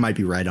think you might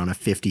be right on a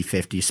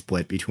 50-50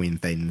 split between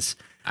things.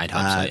 I'd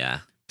hope so, yeah.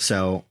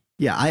 So,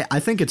 yeah, I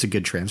think it's a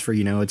good transfer.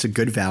 It's a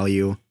good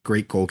value,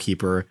 great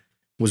goalkeeper,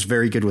 was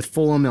very good with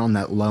Fulham on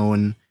that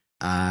loan.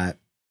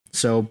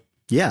 So,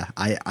 yeah,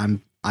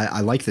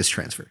 I like this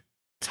transfer.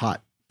 It's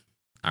hot.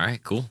 All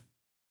right, cool.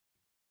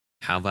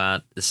 How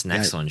about this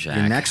next one, Jack?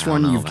 The next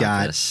one you've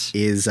got is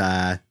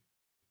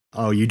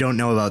you don't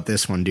know about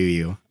this one, do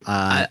you?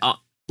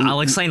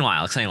 I'll explain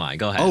why.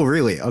 Go ahead. Oh,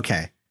 really?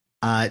 Okay.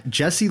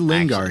 Jesse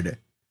Lingard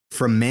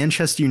from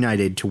Manchester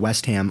United to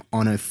West Ham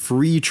on a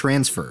free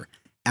transfer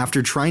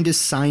after trying to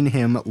sign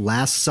him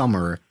last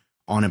summer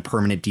on a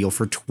permanent deal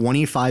for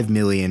 25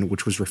 million,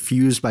 which was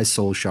refused by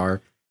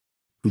Solskjaer,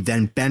 who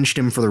then benched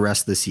him for the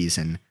rest of the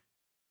season.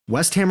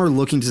 West Ham are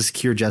looking to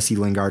secure Jesse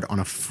Lingard on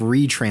a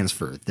free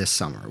transfer this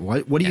summer.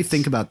 What do you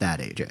think about that,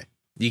 AJ?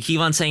 You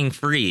keep on saying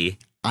free.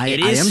 I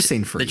am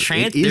saying free.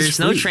 There's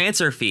no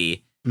transfer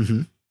fee.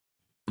 Mm-hmm.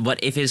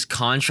 But if his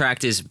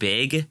contract is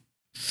big,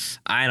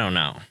 I don't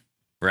know,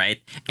 right?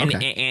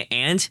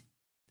 And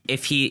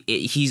if he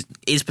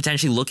is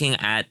potentially looking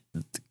at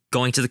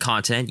going to the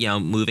continent,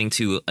 moving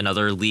to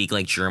another league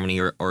like Germany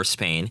or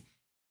Spain.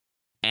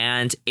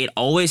 And it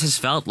always has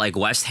felt like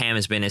West Ham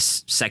has been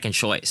his second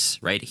choice,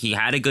 right? He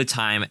had a good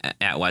time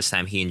at West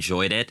Ham. He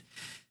enjoyed it,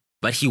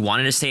 but he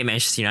wanted to stay at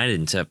Manchester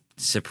United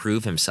to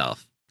prove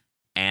himself.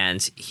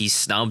 And he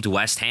snubbed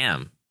West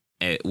Ham,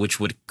 which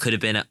could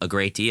have been a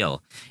great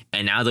deal.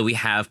 And now that we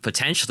have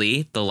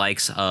potentially the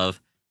likes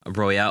of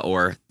Broya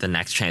or the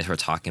next transfer we're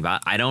talking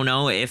about, I don't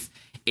know if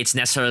it's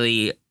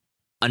necessarily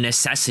a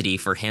necessity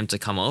for him to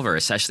come over,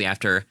 especially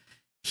after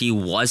he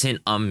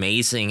wasn't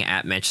amazing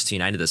at Manchester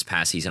United this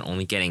past season,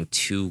 only getting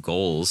 2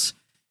 goals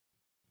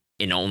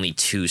in only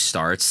 2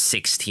 starts,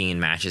 16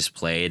 matches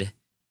played.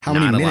 How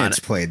many minutes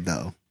played,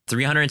 though?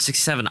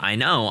 367. I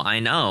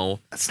know.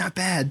 That's not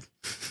bad.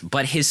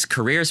 But his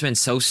career's been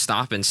so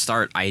stop and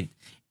start.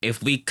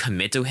 If we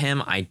commit to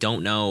him, I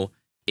don't know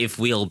if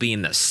we'll be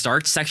in the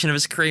start section of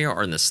his career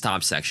or in the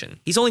stop section.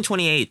 He's only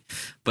 28,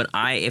 but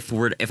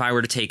if I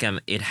were to take him,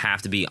 it'd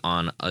have to be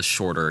on a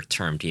shorter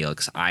term deal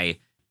because I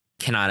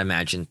cannot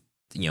imagine,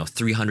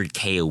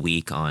 $300K a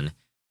week on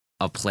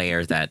a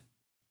player that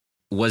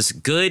was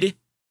good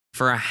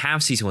for a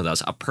half season with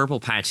us, a purple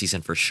patch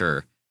season for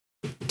sure.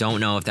 Don't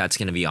know if that's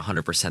going to be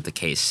 100% the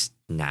case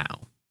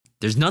now.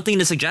 There's nothing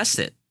to suggest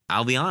it.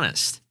 I'll be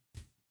honest.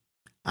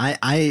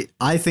 I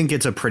think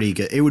it's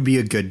it would be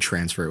a good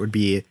transfer. It would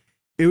be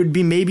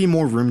maybe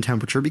more room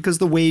temperature because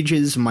the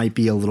wages might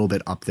be a little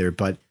bit up there,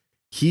 but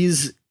he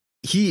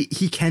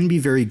can be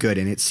very good.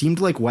 And it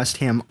seemed like West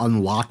Ham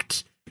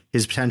unlocked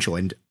his potential.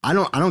 And I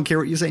don't care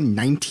what you say.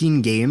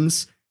 19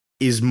 games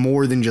is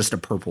more than just a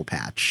purple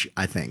patch.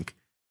 I think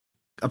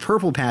a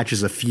purple patch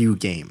is a few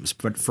games,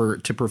 but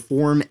to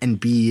perform and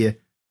be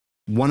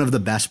one of the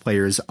best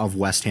players of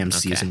West Ham's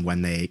season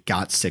when they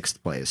got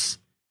 6th place,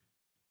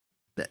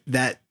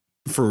 that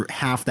for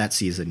half that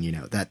season,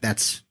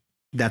 that's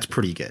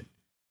pretty good.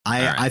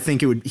 I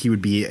think he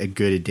would be a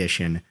good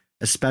addition,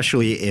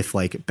 especially if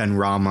like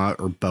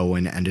Benrahma or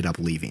Bowen ended up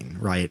leaving,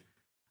 right?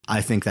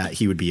 I think that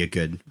he would be a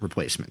good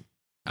replacement.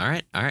 All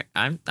right.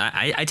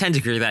 I tend to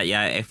agree with that.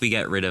 Yeah, if we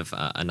get rid of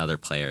another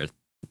player,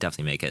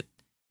 definitely make it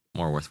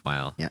more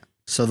worthwhile. Yeah.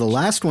 So the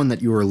last one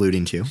that you were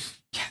alluding to,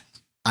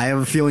 I have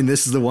a feeling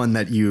this is the one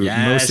that you're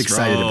most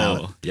excited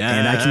about. Yes.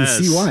 And I can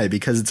see why,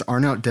 because it's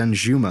Arnaut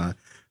Danjuma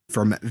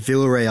from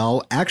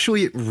Villarreal.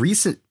 Actually,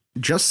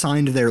 just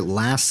signed there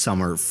last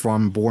summer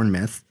from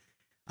Bournemouth.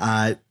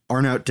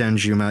 Arnaut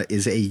Danjuma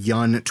is a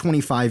youngish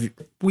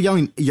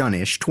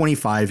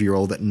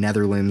 25-year-old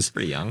Netherlands.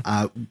 Pretty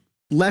young.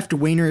 Left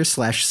winger /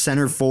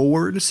 center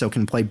forward, so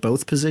can play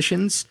both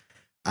positions.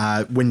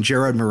 When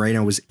Gerard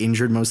Moreno was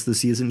injured most of the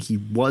season, he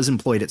was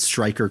employed at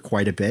striker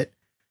quite a bit.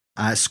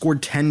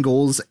 Scored 10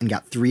 goals and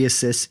got 3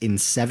 assists in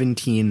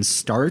 17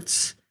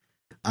 starts.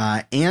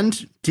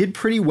 And did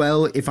pretty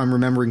well, if I'm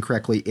remembering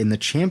correctly, in the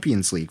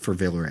Champions League for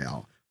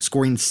Villarreal,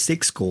 scoring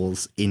 6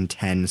 goals in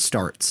 10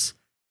 starts.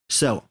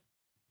 So,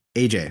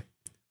 AJ,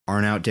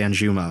 Arnaut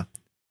Danjuma,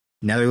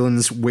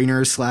 Netherlands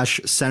winger /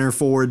 center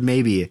forward,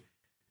 maybe.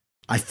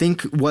 I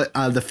think what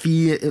the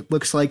fee, it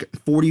looks like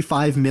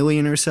 45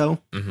 million or so,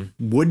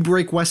 would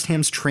break West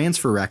Ham's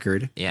transfer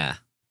record. Yeah.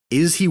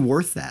 Is he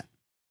worth that?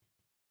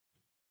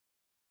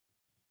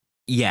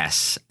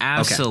 Yes,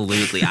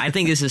 absolutely. Okay. I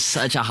think this is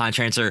such a hot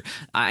transfer.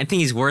 I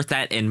think he's worth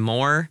that and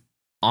more.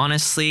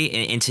 Honestly,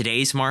 in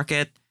today's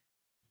market,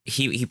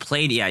 he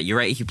played. Yeah, you're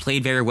right. He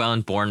played very well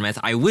in Bournemouth.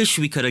 I wish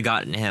we could have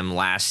gotten him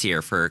last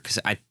year because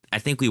I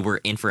think we were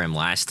in for him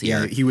last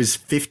year. Yeah, he was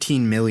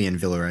 15 million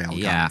Villarreal.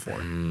 Yeah,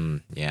 for.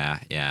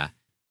 Yeah.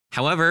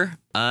 However,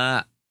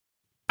 I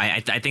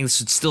think this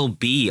would still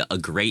be a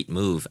great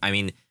move. I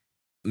mean,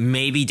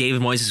 maybe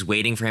David Moyes is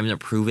waiting for him to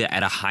prove it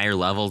at a higher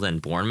level than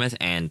Bournemouth,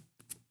 and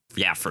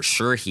yeah, for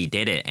sure he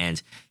did it.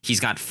 And he's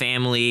got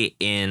family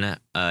in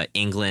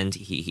England.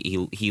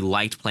 He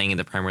liked playing in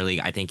the Premier League.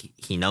 I think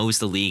he knows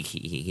the league.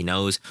 He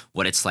knows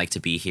what it's like to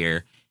be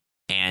here.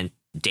 And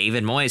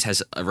David Moyes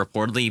has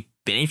reportedly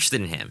been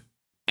interested in him.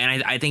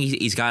 And I think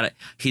he's got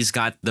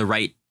the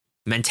right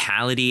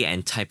mentality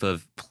and type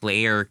of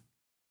player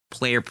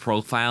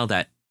profile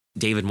that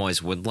David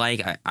Moyes would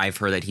like. I've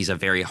heard that he's a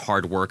very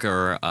hard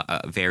worker,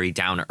 a very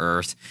down to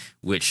earth,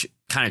 which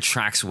kind of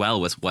tracks well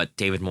with what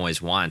David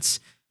Moyes wants.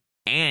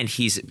 And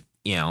he's,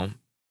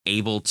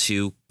 able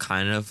to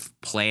kind of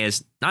play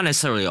as not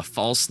necessarily a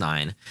false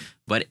nine,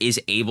 but is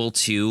able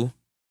to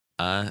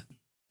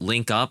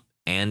link up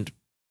and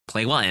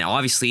play well and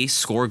obviously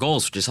score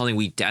goals, which is something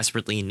we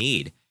desperately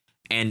need.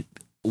 And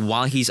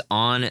while he's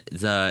on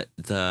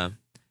the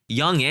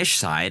youngish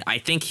side, I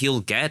think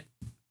he'll get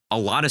a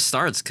lot of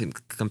starts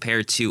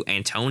compared to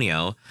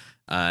Antonio,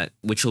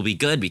 which will be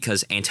good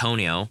because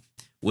Antonio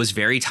was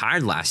very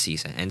tired last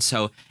season. And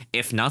so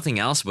if nothing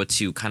else but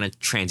to kind of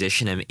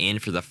transition him in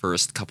for the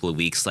first couple of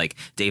weeks like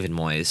David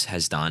Moyes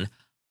has done,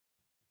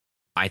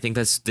 I think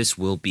this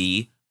will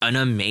be an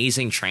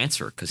amazing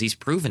transfer because he's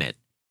proven it.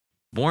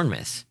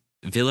 Bournemouth,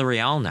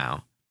 Villarreal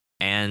now.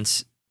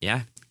 And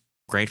yeah,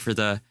 great for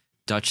the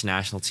Dutch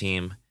national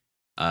team.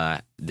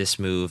 this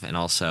move, and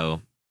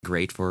also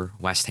great for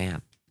West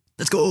Ham.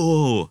 Let's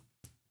go.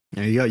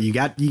 There you go. You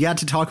got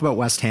to talk about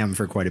West Ham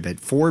for quite a bit.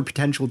 4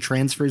 potential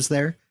transfers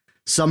there.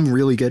 Some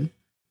really good,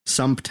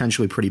 some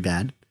potentially pretty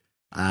bad,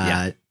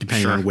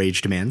 depending on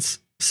wage demands.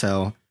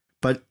 So,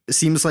 but it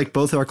seems like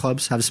both our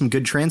clubs have some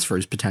good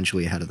transfers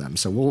potentially ahead of them.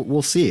 So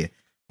we'll see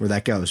where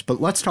that goes.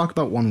 But let's talk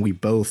about one we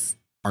both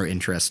are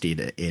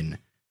interested in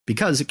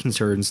because it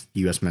concerns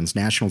the U.S. men's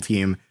national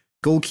team.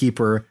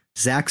 Goalkeeper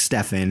Zach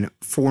Steffen,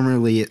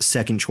 formerly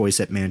second choice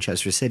at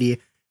Manchester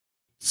City,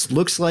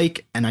 looks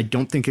like, and I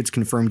don't think it's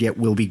confirmed yet,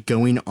 will be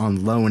going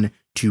on loan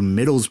to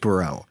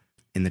Middlesbrough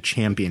in the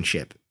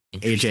Championship.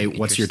 AJ,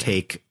 what's your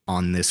take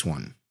on this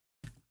one?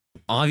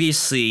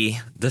 Obviously,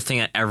 the thing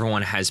that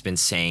everyone has been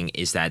saying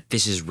is that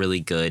this is really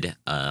good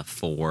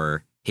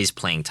for his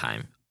playing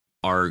time.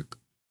 Our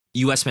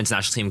U.S. men's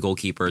national team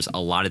goalkeepers, a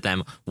lot of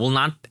them will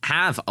not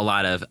have a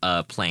lot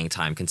of playing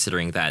time,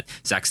 considering that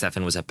Zach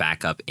Steffen was a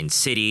backup in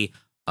City.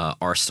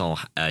 Arsenal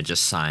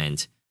just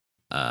signed,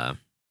 Matt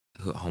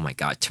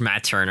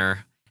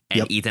Turner,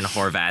 and Ethan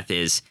Horvath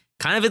is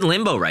kind of in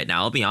limbo right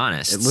now, I'll be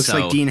honest. It looks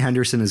like Dean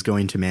Henderson is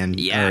going to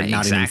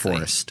Nottingham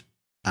Forest.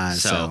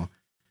 So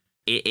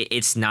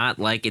it's not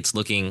like it's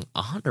looking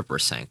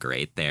 100%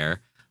 great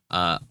there.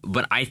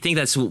 But I think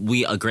that's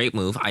a great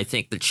move. I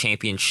think the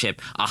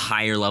championship, a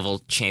higher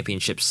level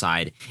championship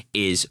side,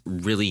 is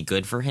really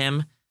good for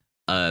him.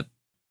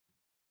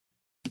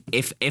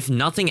 If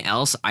nothing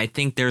else, I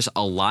think there's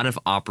a lot of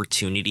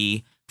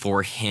opportunity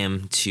for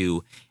him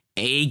to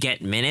A,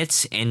 get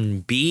minutes,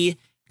 and B,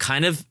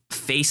 kind of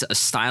face a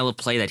style of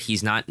play that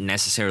he's not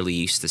necessarily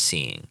used to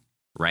seeing,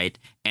 right?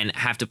 And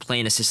have to play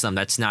in a system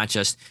that's not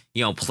just,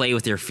 play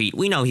with your feet.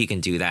 We know he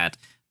can do that,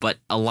 but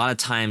a lot of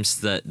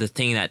times the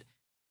thing that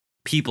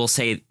people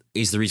say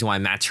is the reason why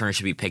Matt Turner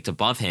should be picked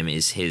above him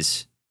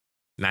is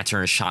Matt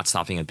Turner's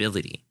shot-stopping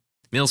ability.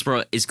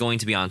 Middlesbrough is going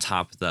to be on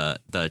top of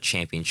the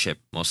championship,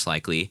 most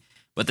likely.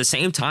 But at the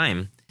same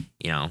time,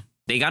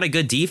 they got a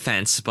good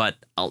defense, but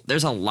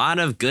there's a lot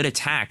of good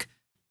attack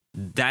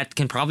that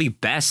can probably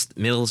best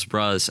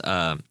Middlesbrough's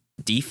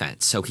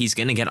defense. So he's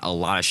going to get a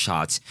lot of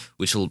shots,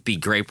 which will be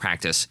great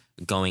practice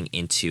going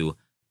into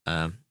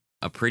a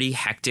pretty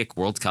hectic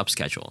World Cup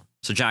schedule.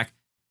 So, Zach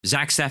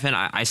Steffen,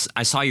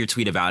 I saw your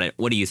tweet about it.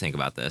 What do you think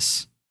about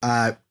this?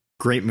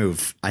 Great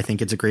move. I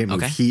think it's a great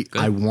move. Okay,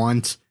 I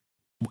want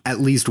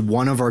at least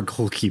one of our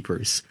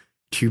goalkeepers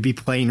to be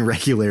playing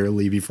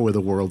regularly before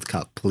the World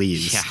Cup,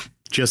 please. Yeah.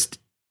 Just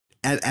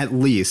at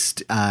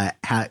least,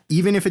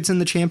 even if it's in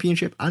the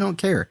championship, I don't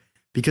care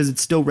because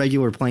it's still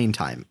regular playing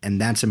time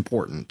and that's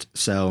important.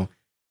 So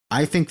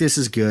I think this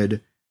is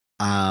good.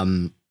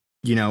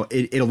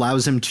 It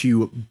allows him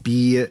to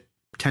be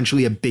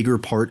potentially a bigger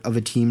part of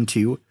a team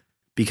too,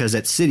 because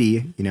at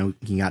City,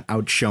 he got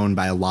outshone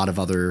by a lot of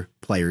other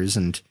players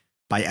and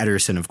by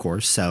Ederson, of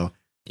course. So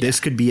this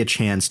could be a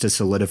chance to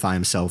solidify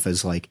himself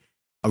as like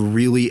a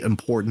really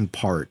important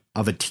part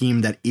of a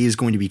team that is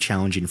going to be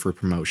challenging for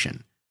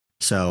promotion.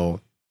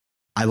 So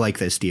I like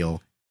this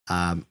deal.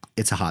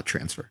 It's a hot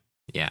transfer.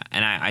 Yeah.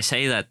 And I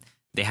say that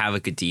they have a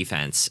good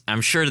defense.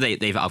 I'm sure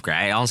they've upgraded.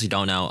 I honestly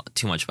don't know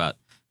too much about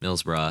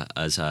Middlesbrough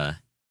as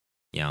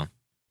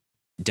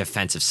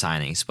defensive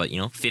signings, but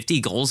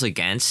 50 goals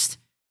against,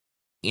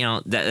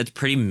 that's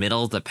pretty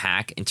middle of the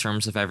pack in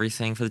terms of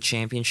everything for the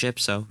championship.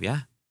 So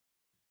yeah.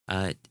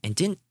 And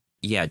didn't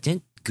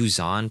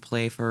Guzan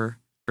play for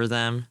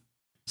them?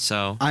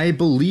 So I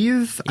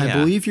believe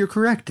you're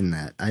correct in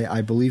that.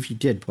 I believe he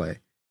did play.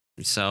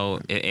 So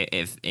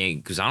if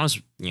Guzan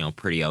was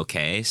pretty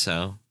okay.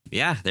 So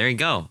yeah, there you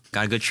go.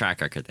 Got a good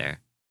track record there.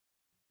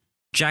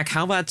 Jack,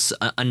 how about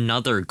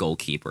another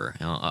goalkeeper?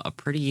 A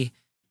pretty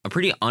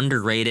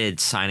underrated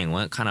signing,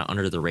 went kind of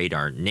under the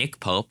radar. Nick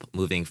Pope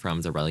moving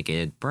from the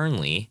relegated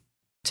Burnley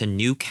to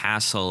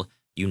Newcastle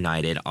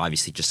United.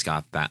 Obviously, just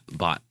got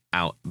bought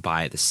out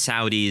by the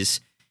Saudis,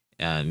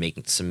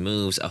 making some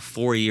moves. A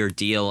 4-year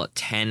deal,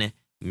 £10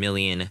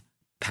 million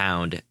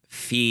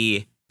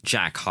fee.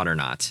 Jack, hot or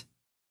not?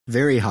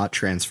 Very hot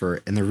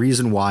transfer. And the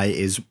reason why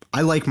is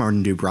I like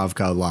Martin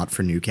Dubravka a lot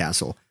for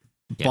Newcastle,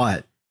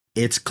 but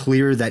it's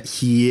clear that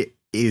he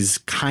is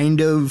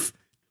kind of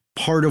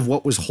part of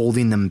what was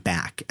holding them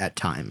back at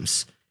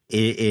times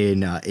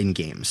in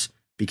games,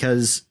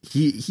 because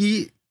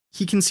he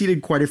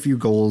conceded quite a few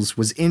goals,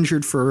 was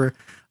injured for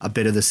a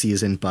bit of the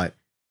season, but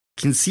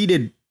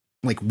conceded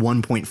like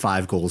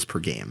 1.5 goals per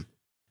game.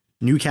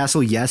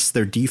 Newcastle, yes,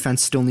 their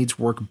defense still needs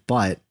work,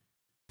 but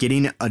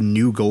getting a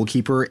new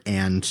goalkeeper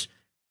and,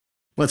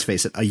 let's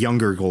face it, a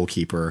younger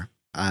goalkeeper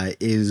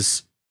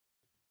is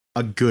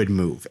a good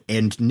move.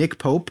 And Nick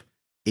Pope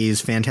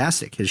is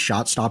fantastic. His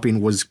shot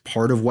stopping was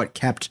part of what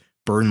kept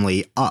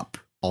Burnley up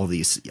all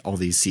these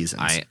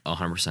seasons. I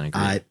 100%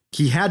 agree.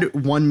 He had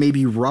one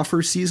maybe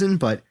rougher season,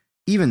 but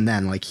even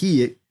then, like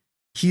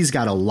he's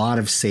got a lot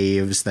of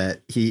saves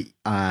that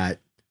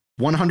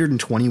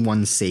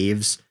 121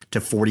 saves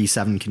to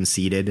 47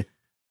 conceded.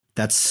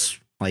 That's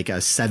like a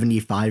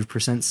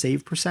 75%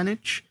 save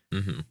percentage,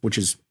 which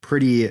is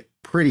pretty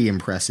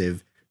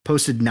impressive.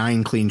 posted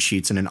 9 clean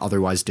sheets in an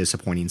otherwise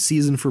disappointing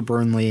season for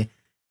Burnley.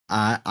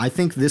 I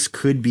think this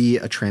could be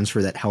a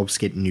transfer that helps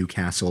get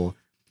Newcastle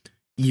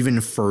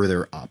even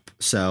further up.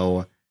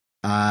 So,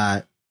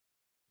 I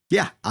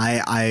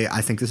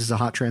think this is a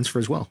hot transfer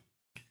as well.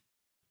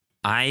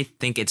 I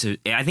think it's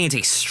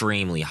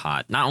extremely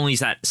hot. Not only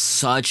is that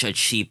such a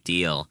cheap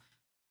deal,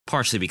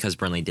 partially because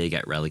Burnley did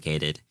get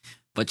relegated,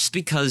 but just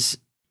because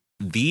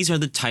these are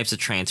the types of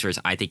transfers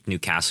I think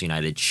Newcastle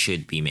United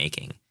should be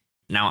making.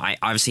 Now, I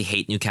obviously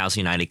hate Newcastle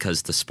United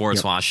because the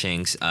sports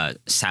washings,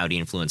 Saudi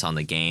influence on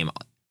the game,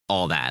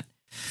 all that.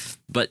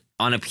 But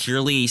on a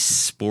purely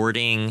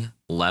sporting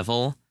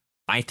level,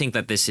 I think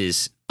that this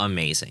is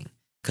amazing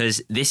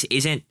because this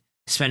isn't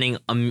spending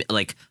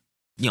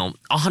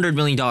 $100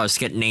 million to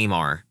get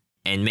Neymar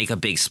and make a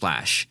big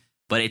splash,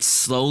 but it's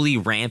slowly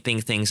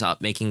ramping things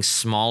up, making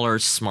smaller,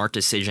 smart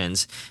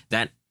decisions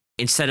that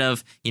instead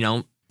of,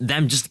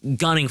 them just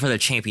gunning for the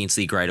Champions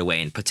League right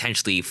away and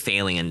potentially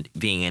failing and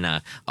being in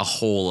a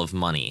hole of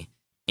money,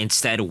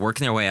 instead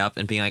working their way up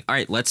and being like, all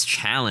right, let's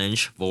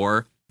challenge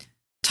for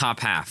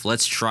top half.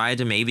 Let's try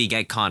to maybe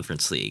get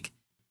Conference League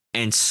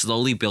and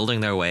slowly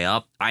building their way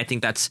up. I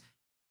think that's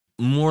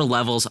more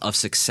levels of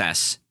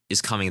success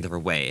is coming their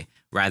way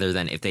rather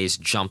than if they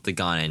just jumped the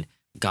gun and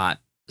got,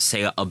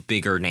 say, a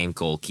bigger name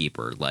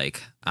goalkeeper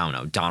like, I don't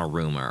know,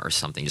 Donnarumma or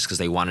something just because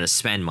they wanted to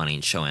spend money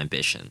and show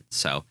ambition.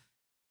 So,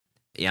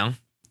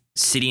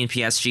 City and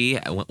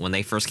PSG, when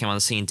they first came on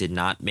the scene, did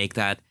not make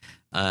that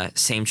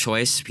same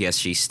choice.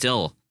 PSG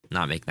still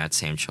not making that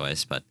same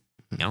choice, but,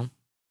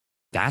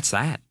 that's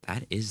that.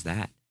 That is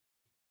that.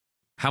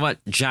 How about,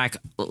 Jack,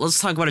 let's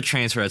talk about a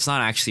transfer. It's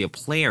not actually a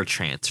player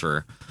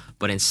transfer,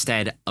 but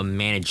instead a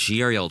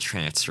managerial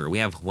transfer. We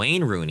have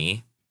Wayne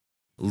Rooney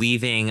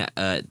leaving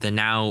the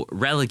now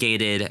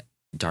relegated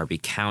Derby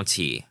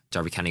County.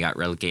 Derby County got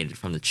relegated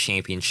from the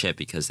Championship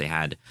because they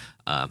had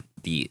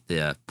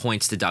the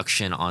points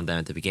deduction on them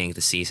at the beginning of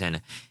the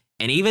season.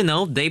 And even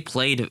though they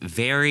played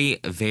very,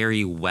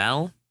 very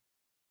well,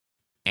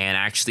 and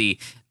actually,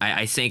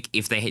 I think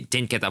if they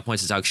didn't get that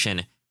points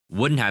deduction,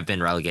 wouldn't have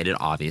been relegated,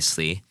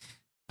 obviously.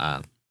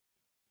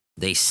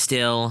 They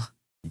still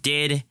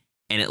did,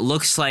 and it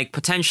looks like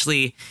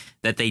potentially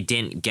that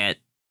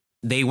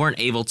they weren't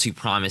able to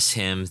promise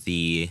him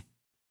the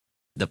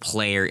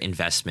player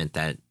investment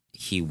that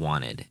he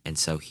wanted. And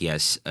so he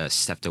has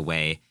stepped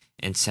away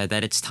and said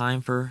that it's time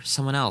for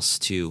someone else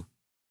to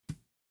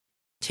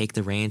take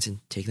the reins and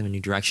take them in a new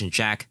direction.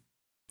 Jack,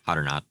 hot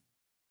or not?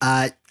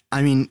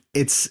 I mean,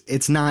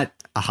 it's not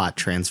a hot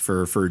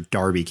transfer for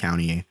Derby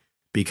County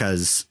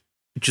because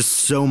just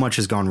so much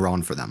has gone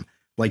wrong for them.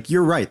 Like,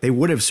 you're right. They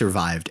would have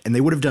survived, and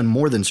they would have done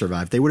more than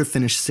survive. They would have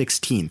finished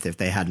 16th if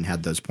they hadn't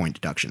had those point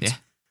deductions. Yeah.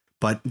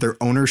 But their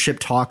ownership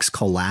talks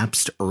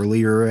collapsed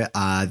earlier,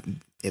 I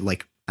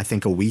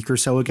think a week or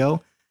so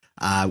ago,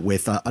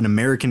 with an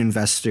American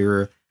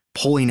investor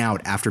pulling out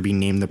after being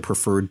named the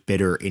preferred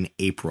bidder in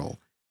April.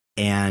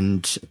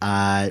 And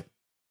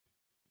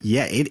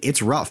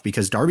it's rough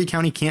because Derby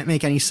County can't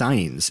make any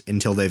signings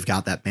until they've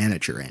got that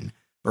manager in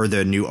or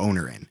the new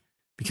owner in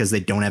because they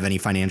don't have any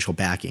financial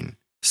backing.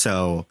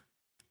 So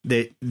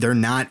they're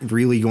not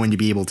really going to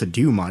be able to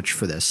do much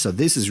for this. So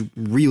this is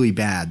really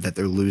bad that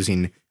they're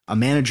losing a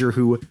manager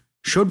who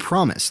showed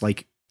promise.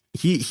 Like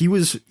he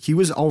was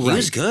all right. He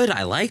was good.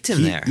 I liked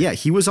him there. Yeah,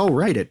 he was all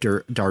right at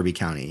Derby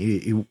County.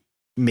 He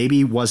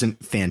maybe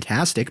wasn't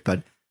fantastic,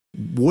 but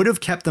would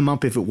have kept them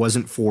up if it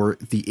wasn't for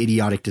the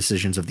idiotic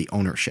decisions of the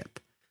ownership.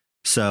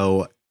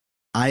 So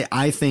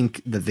I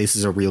think that this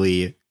is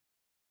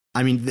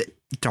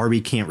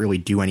Derby can't really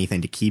do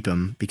anything to keep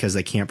him because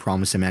they can't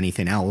promise him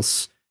anything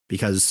else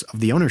because of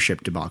the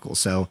ownership debacle.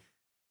 So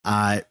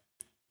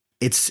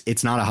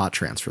it's not a hot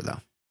transfer,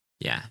 though.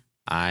 Yeah,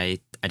 I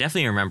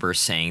definitely remember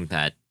saying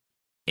that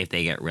if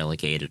they get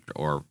relegated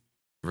or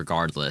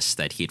regardless,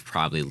 that he'd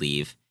probably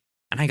leave.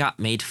 And I got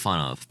made fun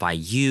of by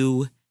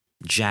you,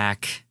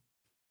 Jack,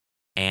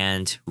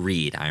 and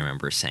Reed. I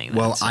remember saying that.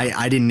 Well, so.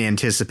 I didn't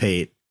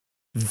anticipate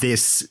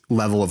this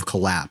level of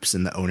collapse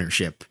in the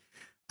ownership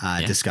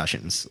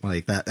discussions.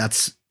 Like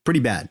that's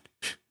pretty bad.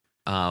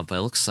 But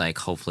it looks like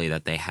hopefully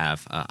that they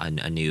have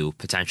a new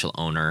potential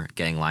owner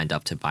getting lined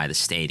up to buy the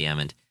stadium,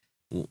 and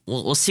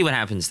we'll see what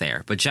happens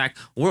there. But Jack,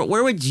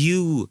 where would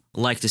you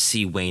like to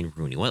see Wayne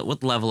Rooney?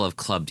 What level of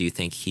club do you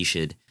think he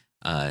should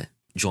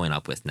join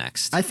up with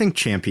next? I think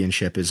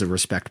Championship is a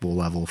respectable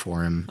level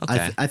for him.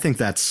 Okay. I think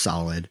that's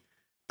solid.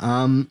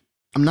 I'm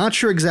not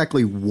sure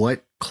exactly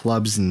what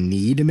clubs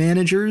need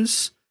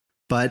managers,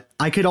 but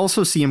I could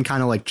also see him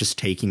kind of like just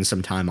taking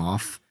some time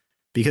off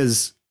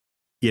because,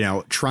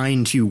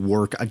 trying to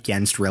work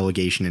against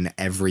relegation and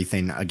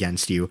everything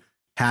against you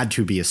had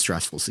to be a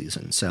stressful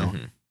season. So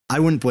I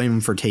wouldn't blame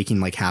him for taking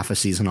like half a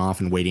season off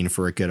and waiting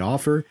for a good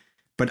offer.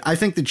 But I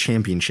think the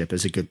Championship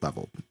is a good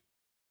level.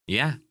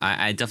 Yeah,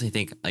 I definitely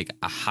think like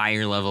a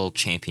higher level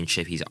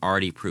Championship. He's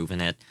already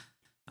proven it.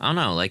 I don't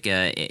know, like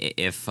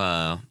if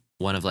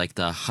one of like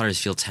the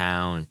Huddersfield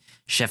Town,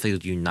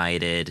 Sheffield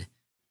United,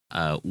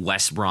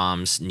 West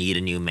Brom's need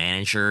a new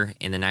manager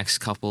in the next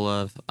couple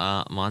of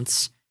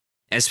months,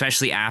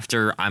 especially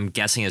after I'm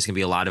guessing there's going to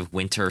be a lot of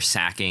winter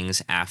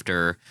sackings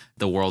after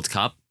the World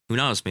Cup. Who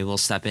knows? Maybe we'll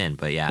step in,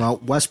 but yeah.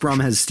 Well, West Brom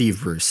has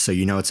Steve Bruce, so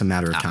it's a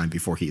matter of time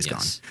before he's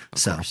gone.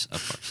 Of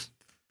course.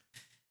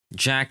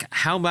 Jack,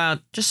 how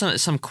about just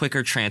some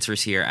quicker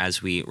transfers here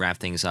as we wrap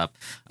things up?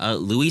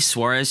 Luis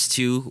Suarez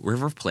to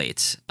River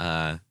Plate.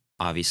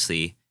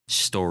 Obviously,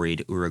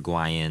 storied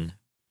Uruguayan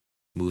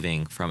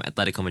moving from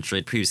Atletico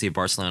Madrid, previously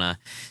Barcelona,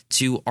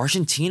 to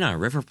Argentina,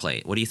 River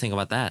Plate. What do you think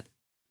about that?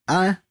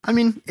 I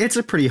mean, it's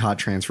a pretty hot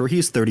transfer.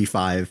 He's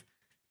 35.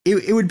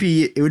 It would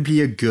be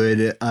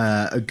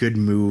a good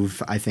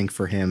move, I think,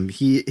 for him.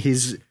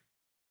 His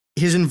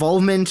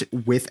involvement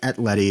with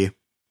Atleti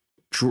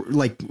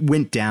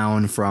went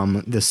down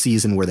from the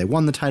season where they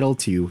won the title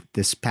to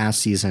this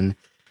past season.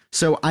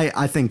 So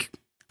I think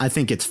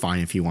it's fine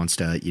if he wants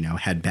to,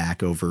 head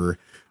back over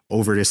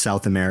to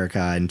South America,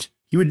 and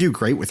he would do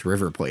great with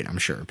River Plate, I'm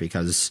sure,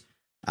 because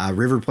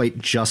River Plate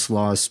just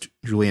lost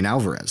Julian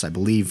Alvarez. I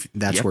believe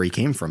that's where he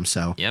came from.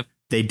 So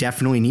they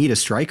definitely need a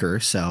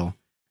striker. So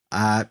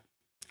I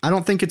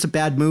don't think it's a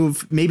bad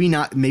move. Maybe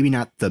not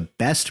the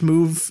best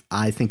move.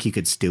 I think he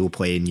could still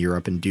play in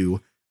Europe and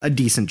do a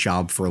decent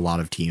job for a lot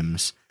of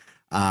teams.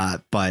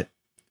 But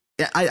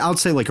I'll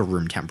say like a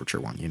room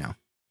temperature one,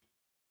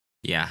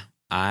 Yeah,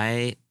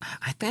 I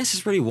think this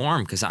is pretty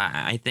warm because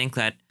I think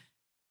that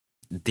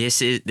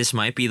this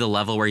might be the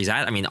level where he's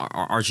at. I mean,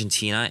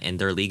 Argentina and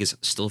their league is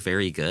still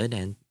very good,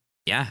 and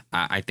yeah,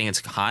 I think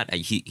it's hot.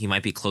 He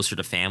might be closer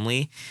to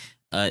family.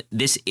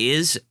 This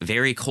is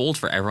very cold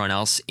for everyone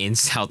else in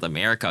South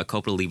America.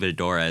 Copa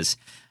Libertadores,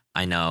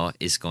 I know,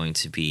 is going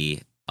to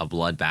be a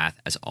bloodbath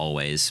as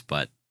always,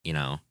 but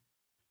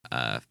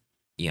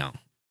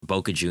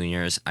Boca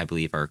Juniors, I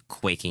believe, are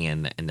quaking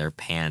in their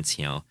pants.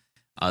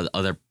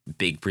 Other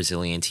big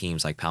Brazilian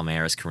teams like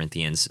Palmeiras,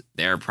 Corinthians,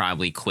 they're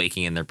probably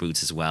quaking in their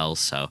boots as well.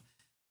 So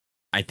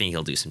I think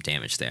he'll do some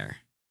damage there.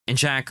 And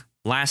Jack,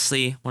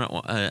 lastly,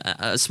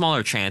 a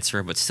smaller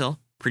transfer, but still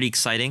pretty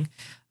exciting.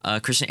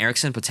 Christian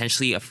Eriksen,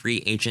 potentially a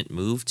free agent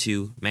move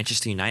to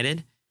Manchester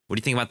United. What do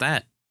you think about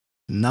that?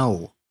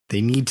 No, they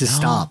need to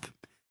stop.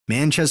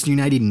 Manchester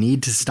United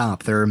need to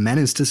stop. They're a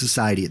menace to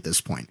society at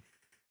this point.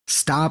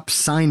 Stop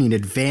signing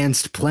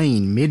advanced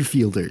playing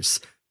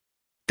midfielders.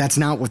 That's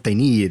not what they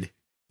need.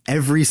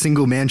 Every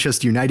single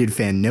Manchester United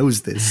fan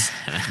knows this.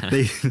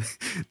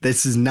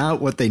 This is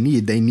not what they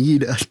need. They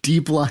need a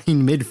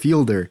deep-lying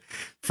midfielder.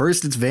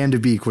 First, it's Van de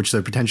Beek, which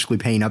they're potentially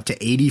paying up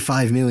to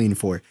 85 million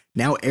for.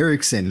 Now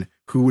Eriksen,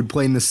 who would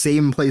play in the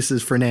same place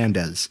as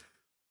Fernandes.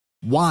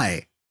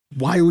 Why?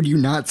 Why would you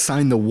not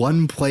sign the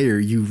one player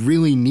you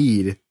really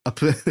need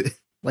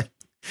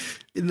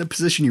in the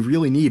position you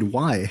really need?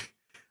 Why?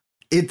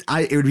 It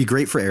would be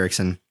great for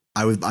Eriksen.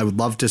 I would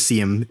love to see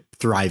him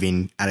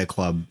thriving at a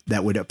club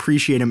that would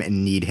appreciate him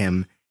and need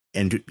him,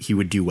 and he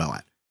would do well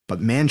at. But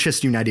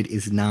Manchester United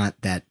is not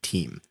that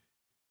team.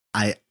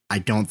 I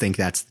don't think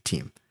that's the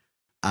team.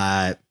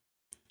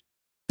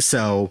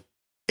 So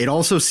it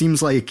also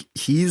seems like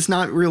he's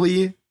not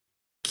really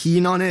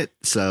keen on it.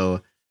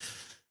 So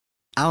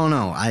I don't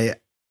know.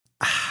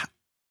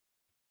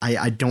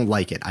 I don't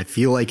like it. I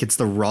feel like it's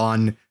the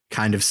wrong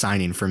kind of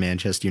signing for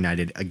Manchester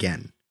United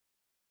again.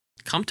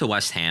 Come to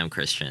West Ham,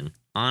 Christian.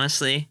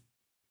 Honestly,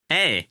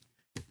 hey,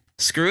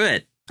 screw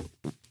it.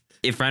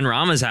 If Ren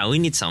Rama's out, we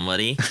need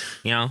somebody.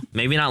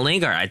 Maybe not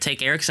Lingard. I'd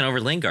take Eriksen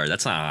over Lingard.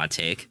 That's not a hot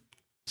take.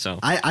 So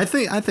I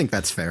think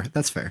that's fair.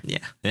 That's fair.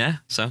 Yeah.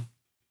 So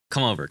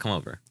come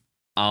over.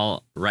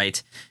 All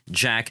right,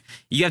 Jack,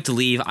 you have to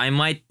leave. I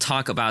might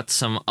talk about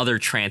some other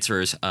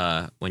transfers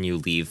when you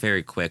leave.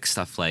 Very quick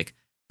stuff like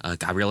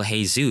Gabriel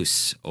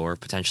Jesus or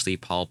potentially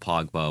Paul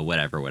Pogba,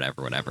 whatever.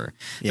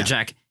 Yeah. But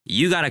Jack,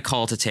 you got a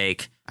call to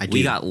take.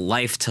 We got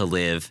life to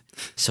live.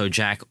 So,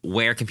 Jack,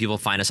 where can people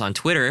find us on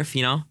Twitter if,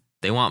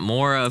 they want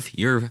more of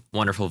your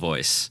wonderful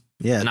voice?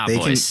 Yeah. Not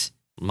voice,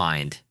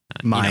 mind.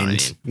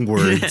 Mind,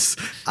 words.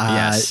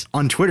 Yes.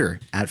 On Twitter,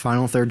 at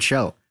Final Third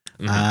Show.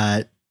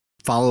 Mm-hmm.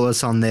 Follow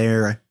us on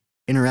there.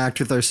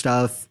 Interact with our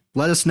stuff.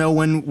 Let us know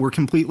when we're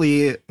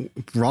completely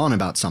wrong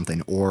about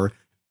something or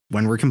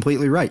when we're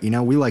completely right.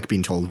 We like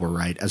being told we're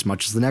right as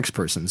much as the next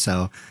person.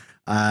 So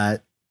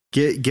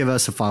give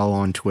us a follow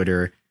on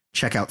Twitter.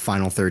 Check out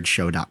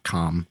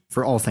finalthirdshow.com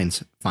for all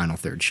things Final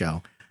Third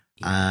Show.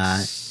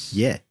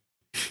 Yeah.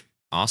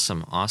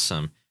 Awesome.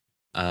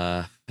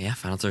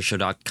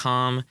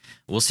 finalthirdshow.com.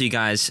 We'll see you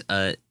guys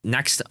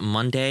next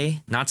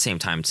Monday. Not same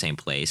time, same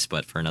place,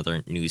 but for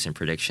another news and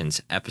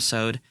predictions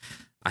episode.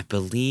 I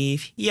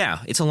believe,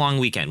 it's a long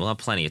weekend. We'll have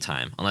plenty of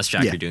time. Unless,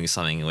 Jack, you're doing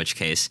something, in which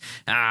case,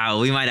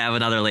 we might have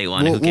another late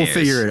one. We'll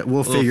figure it.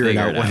 We'll figure it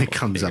out when it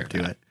comes up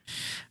to it.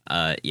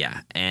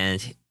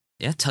 And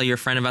tell your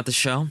friend about the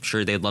show. I'm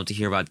sure they'd love to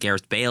hear about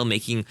Gareth Bale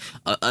making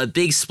a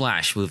big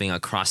splash moving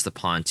across the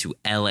pond to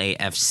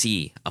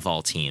LAFC, of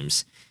all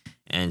teams.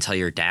 And tell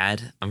your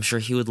dad, I'm sure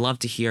he would love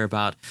to hear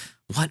about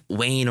what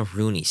Wayne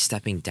Rooney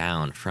stepping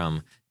down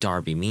from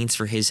Derby means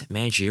for his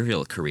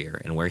managerial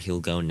career and where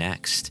he'll go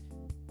next.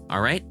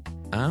 All right.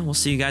 We'll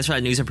see you guys for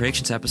that news and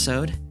predictions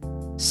episode.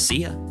 See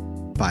ya.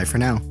 Bye for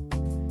now.